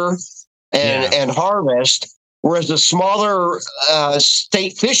pressure and harvest, whereas a smaller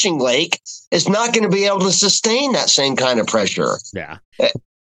state fishing lake is not going to be able to sustain that same kind of pressure. Yeah.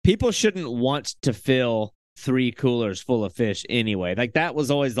 People shouldn't want to fill 3 coolers full of fish anyway. Like, that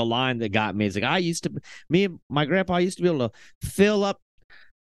was always the line that got me. It's like, me and my grandpa used to be able to fill up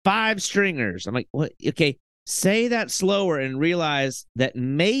 5 stringers. I'm like, what? Okay, say that slower and realize that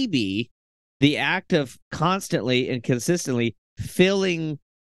maybe the act of constantly and consistently filling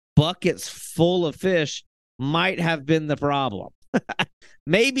buckets full of fish might have been the problem.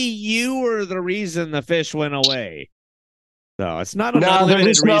 Maybe you were the reason the fish went away. So it's not an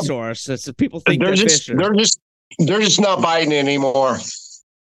unlimited resource. It's people think they're just not biting anymore.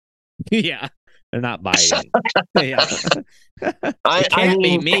 Yeah, they're not biting. Yeah, it can't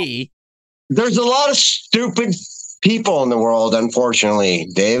be me. There's a lot of stupid people in the world, unfortunately,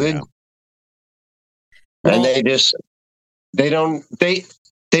 David, and they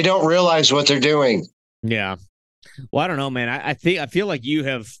don't realize what they're doing. Yeah. Well, I don't know, man. I feel like you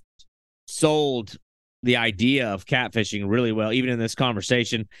have sold the idea of catfishing really well, even in this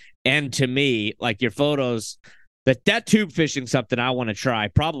conversation. And to me, like, your photos, that tube fishing, something I want to try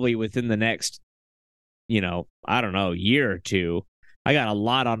probably within the next, I don't know, year or two. I got a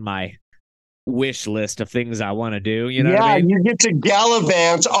lot on my wish list of things I want to do. You know what I mean? You get to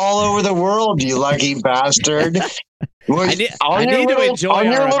gallivant all over the world, you lucky bastard. On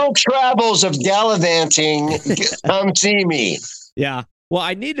your little travels of gallivanting, come see me. Yeah. Well,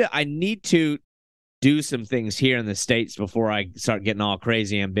 I need to do some things here in the States before I start getting all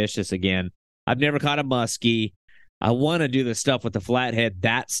crazy ambitious again. I've never caught a muskie. I want to do the stuff with the flathead,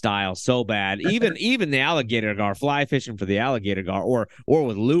 that style, so bad. Even the alligator gar, fly fishing for the alligator gar, or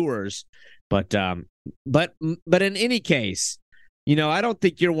with lures. But in any case, I don't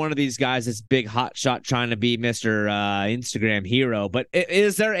think you're one of these guys that's big hot shot trying to be Mr. Instagram hero. But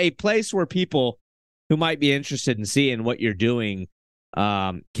is there a place where people who might be interested in seeing what you're doing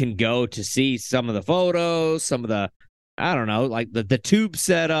can go to see some of the photos, some of the, I don't know, like the tube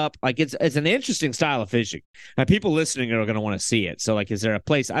setup? Like, it's an interesting style of fishing, and people listening are going to want to see it. So, like, is there a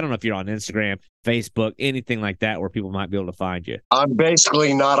place, I don't know if you're on Instagram, Facebook, anything like that, where people might be able to find you? I'm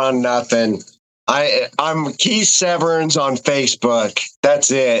basically not on nothing. I'm Keith Severns on Facebook. That's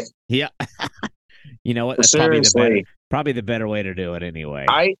it. Yeah. You know what? That's probably the better way to do it anyway.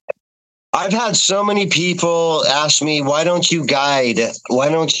 I've had so many people ask me, why don't you guide? Why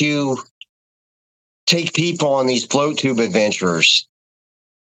don't you take people on these float tube adventures?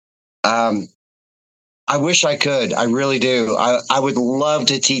 I wish I could. I really do. I would love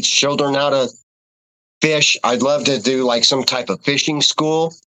to teach children how to fish. I'd love to do like some type of fishing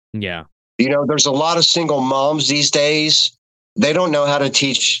school. Yeah. There's a lot of single moms these days. They don't know how to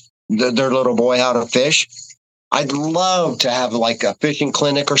teach their little boy how to fish. I'd love to have like a fishing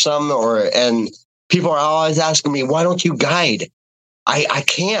clinic or something, and people are always asking me, why don't you guide? I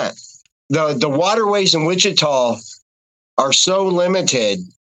can't. The waterways in Wichita are so limited.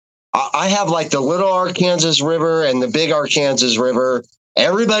 I have like the Little Arkansas River and the Big Arkansas River.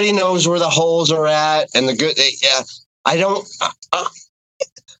 Everybody knows where the holes are at, and the good.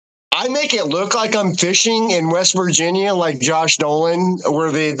 I make it look like I'm fishing in West Virginia, like Josh Nolan,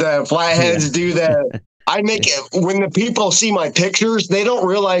 where the Flatheads do that. I make it, when the people see my pictures, they don't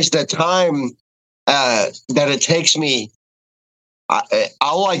realize the time that it takes me.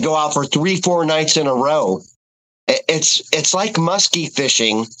 I'll go out for 3-4 nights in a row. It's like muskie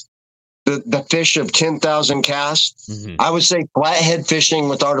fishing, the fish of 10,000 casts. Mm-hmm. I would say flathead fishing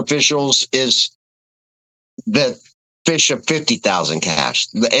with artificials is the fish of 50,000 casts.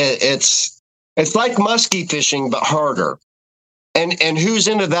 It's like muskie fishing, but harder. And who's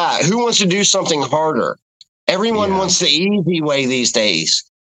into that? Who wants to do something harder? Everyone wants the easy way these days.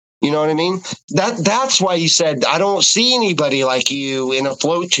 You know what I mean? That's why you said, I don't see anybody like you in a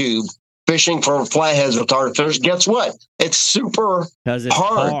float tube fishing for flatheads with artificials. Guess what? It's super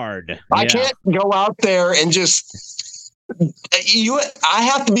hard. Yeah. I can't go out there and just I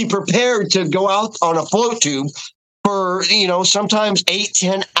have to be prepared to go out on a float tube for, sometimes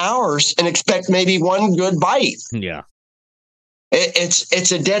 8-10 hours and expect maybe one good bite. Yeah.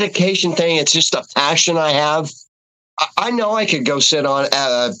 It's a dedication thing. It's just a passion I have. I know I could go sit on,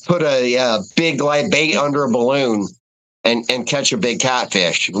 put a big live bait under a balloon and catch a big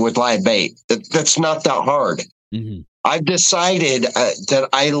catfish with live bait. That's not that hard. Mm-hmm. I've decided that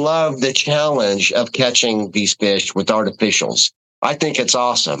I love the challenge of catching these fish with artificials. I think it's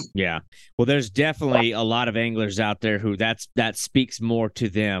awesome. Yeah. Well, there's definitely a lot of anglers out there who that speaks more to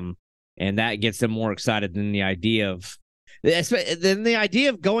them, and that gets them more excited than the idea of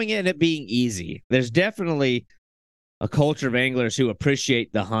going in and it being easy. There's definitely a culture of anglers who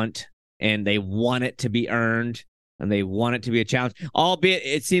appreciate the hunt and they want it to be earned and they want it to be a challenge. Albeit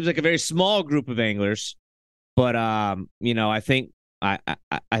it seems like a very small group of anglers, but I think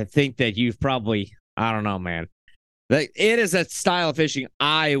that you've probably, I don't know, man. Like, it is a style of fishing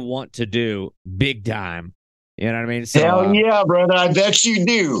I want to do big time. You know what I mean? So, hell yeah, brother. I bet you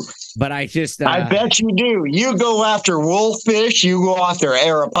do. But I bet you do. You go after wolffish. You go after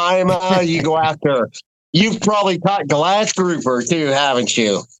arapaima. You've probably caught glass grouper too, haven't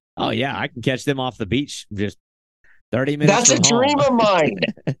you? Oh, yeah. I can catch them off the beach just 30 minutes That's a dream of mine.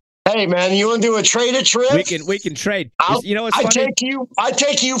 Hey, man, you want to do a trade trip? We can trade. It's funny? I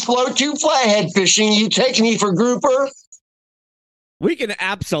take you float to flathead fishing. You take me for grouper. We can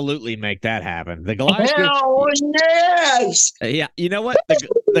absolutely make that happen. The Goliath Hell yes! Yeah, you know what?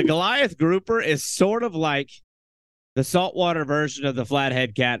 The Goliath grouper is sort of like the saltwater version of the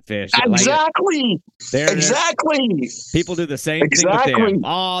flathead catfish. Exactly. Exactly. People do the same thing with them.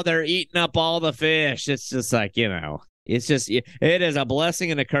 Oh, they're eating up all the fish. It's just like, it's just, it is a blessing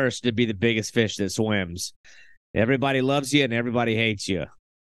and a curse to be the biggest fish that swims. Everybody loves you and everybody hates you.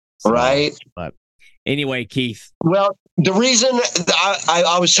 So, right. But anyway, Keith. Well, the reason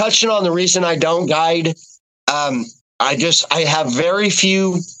I was touching on the reason I don't guide, I have very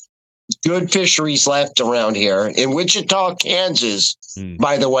few good fisheries left around here in Wichita, Kansas.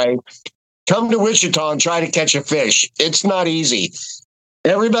 By the way, come to Wichita and try to catch a fish. It's not easy.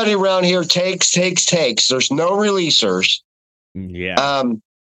 Everybody around here takes. There's no releasers. Yeah.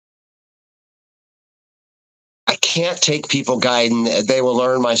 I can't take people guiding. They will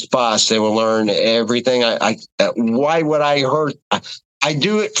learn my spots. They will learn everything. Why would I hurt? I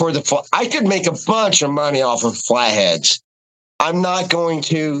do it for I could make a bunch of money off of flatheads. I'm not going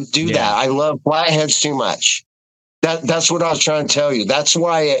to do that. I love flatheads too much. That's what I was trying to tell you. That's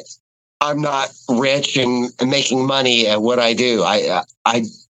why I'm not rich and making money at what I do.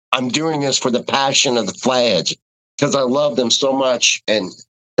 I'm doing this for the passion of the flatheads because I love them so much, and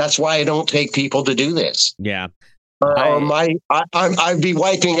that's why I don't take people to do this. Yeah, I'd be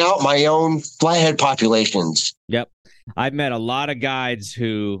wiping out my own flathead populations. Yep, I've met a lot of guides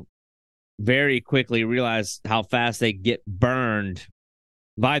who very quickly realize how fast they get burned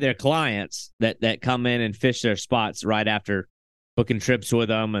by their clients that come in and fish their spots right after booking trips with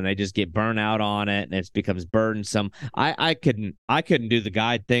them, and they just get burnt out on it, and it becomes burdensome. I couldn't do the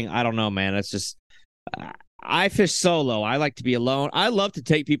guide thing. I don't know, man. It's just I fish solo. I like to be alone. I love to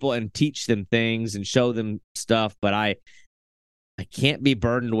take people and teach them things and show them stuff, but I can't be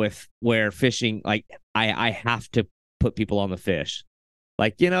burdened with where fishing, like I have to put people on the fish.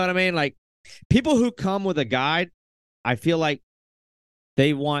 Like, you know what I mean? Like, people who come with a guide, I feel like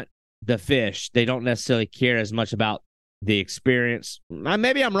they want the fish. They don't necessarily care as much about the experience.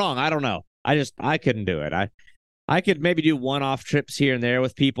 Maybe I'm wrong. I don't know. I couldn't do it. I could maybe do one-off trips here and there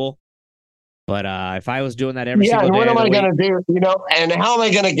with people. But if I was doing that every single day, what am I going to do? And how am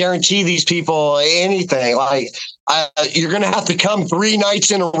I going to guarantee these people anything? Like, you're going to have to come 3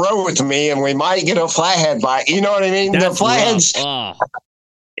 nights in a row with me, and we might get a flathead bite. You know what I mean? That's the flatheads.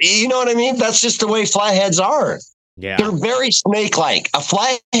 You know what I mean? That's just the way flatheads are. Yeah, they're very snake-like. A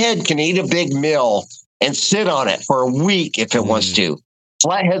flathead can eat a big meal and sit on it for a week if it wants to.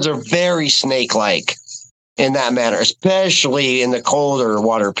 Flatheads are very snake-like in that manner, especially in the colder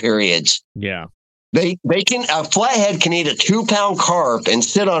water periods. Yeah. A flathead can eat a 2-pound carp and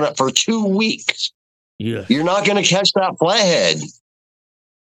sit on it for 2 weeks. Yeah. You're not going to catch that flathead.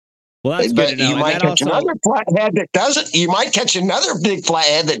 Well, that's good to know. You might catch another flathead that doesn't. You might catch another big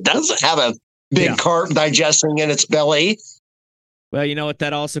flathead that doesn't have a big carp digesting in its belly. Well, you know what?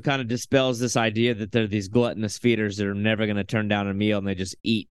 That also kind of dispels this idea that they're these gluttonous feeders that are never going to turn down a meal, and they just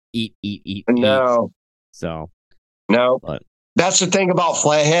eat. No. So, no. But that's the thing about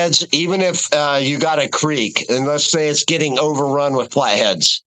flatheads. Even if you got a creek, and let's say it's getting overrun with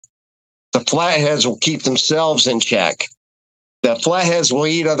flatheads, the flatheads will keep themselves in check. The flatheads will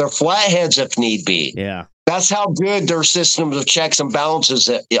eat other flatheads if need be. Yeah. That's how good their systems of checks and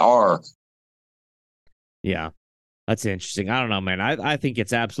balances are. Yeah. That's interesting. I don't know, man. I think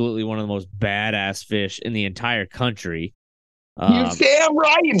it's absolutely one of the most badass fish in the entire country. You're damn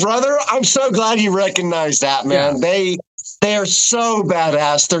right, brother. I'm so glad you recognize that, man. Yeah. They are so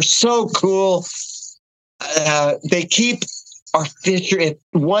badass. They're so cool. They keep our fish.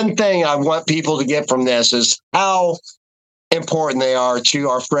 One thing I want people to get from this is how important they are to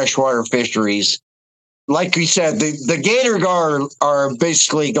our freshwater fisheries. like we said, the gator gar are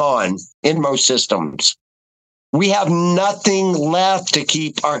basically gone in most systems. We have nothing left to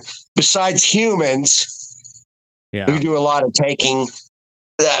keep besides humans who do a lot of taking.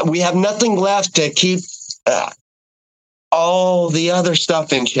 We have nothing left to keep all the other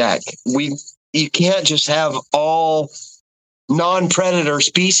stuff in check. You can't just have all non-predator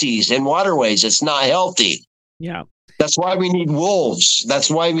species in waterways. It's not healthy. Yeah. That's why we need wolves. That's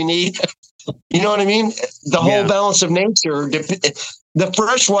why we need, you know what I mean? The whole balance of nature, the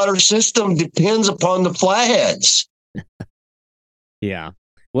freshwater system depends upon the flatheads. Yeah.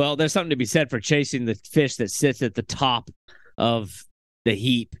 Well, there's something to be said for chasing the fish that sits at the top of the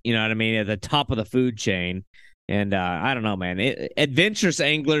heap, you know what I mean? At the top of the food chain. And I don't know, man. Adventurous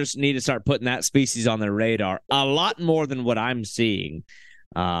anglers need to start putting that species on their radar a lot more than what I'm seeing.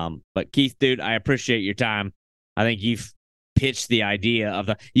 But Keith, dude, I appreciate your time. I think you've pitched the idea of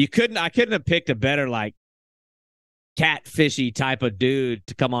I couldn't have picked a better like catfishy type of dude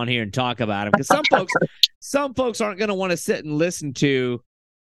to come on here and talk about him, because some folks aren't going to want to sit and listen to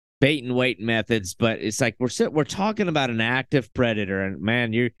bait and weight methods, but it's like we're talking about an active predator, and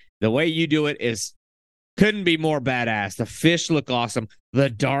man, the way you do it is couldn't be more badass. The fish look awesome. The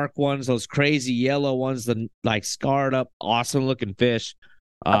dark ones, those crazy yellow ones, the like scarred up, awesome looking fish.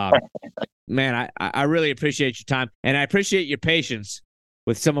 Man, I really appreciate your time, and I appreciate your patience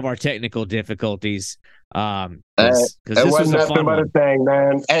with some of our technical difficulties. Because this wasn't nothing but a thing,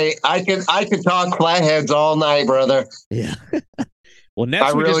 man. Hey, I could talk flatheads all night, brother. Yeah. Well,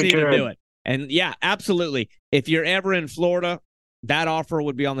 next we just need to do it. And yeah, absolutely. If you're ever in Florida, that offer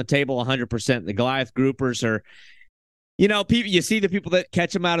would be on the table 100%. The Goliath groupers are, people, you see the people that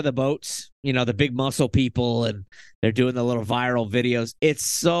catch them out of the boats, the big muscle people, and they're doing the little viral videos. It's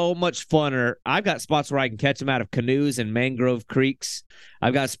so much funner. I've got spots where I can catch them out of canoes and mangrove creeks.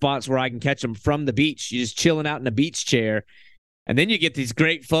 I've got spots where I can catch them from the beach. You're just chilling out in a beach chair. And then you get these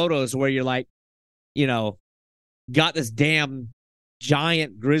great photos where you're like, got this damn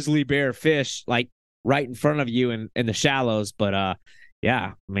giant grizzly bear fish like right in front of you in the shallows. But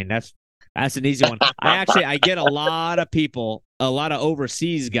yeah, I mean, that's an easy one. I get a lot of people, a lot of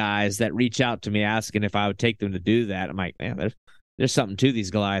overseas guys that reach out to me asking if I would take them to do that. I'm like, man, there's something to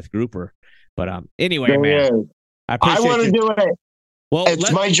these Goliath grouper. But anyway, man, I want to do it. Well,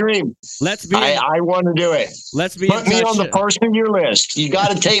 it's my dream. I want to do it. Put me on the first of your list. You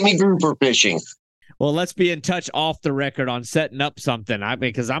got to take me grouper fishing. Well, let's be in touch off the record on setting up something.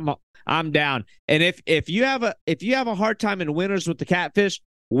 Because I'm down. And if you have a hard time in winters with the catfish,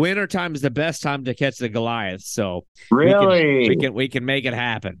 winter time is the best time to catch the Goliath. So really, we can make it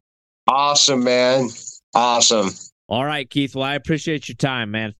happen. Awesome, man. Awesome. All right, Keith. Well, I appreciate your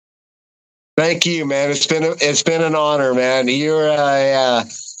time, man. Thank you, man. It's been an honor, man. You're a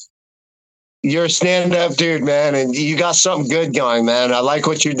stand-up dude, man, and you got something good going, man. I like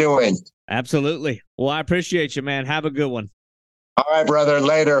what you're doing. Absolutely. Well, I appreciate you, man. Have a good one. All right, brother.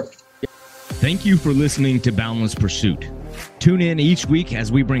 Later. Thank you for listening to Boundless Pursuit. Tune in each week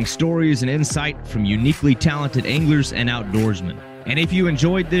as we bring stories and insight from uniquely talented anglers and outdoorsmen. And if you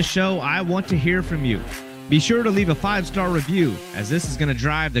enjoyed this show, I want to hear from you. Be sure to leave a 5-star review, as this is going to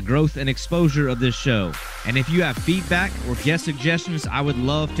drive the growth and exposure of this show. And if you have feedback or guest suggestions, I would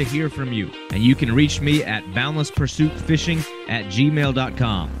love to hear from you. And you can reach me at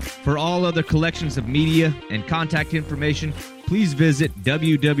boundlesspursuitfishing@gmail.com. For all other collections of media and contact information, please visit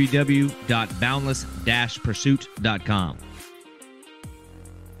www.boundless-pursuit.com.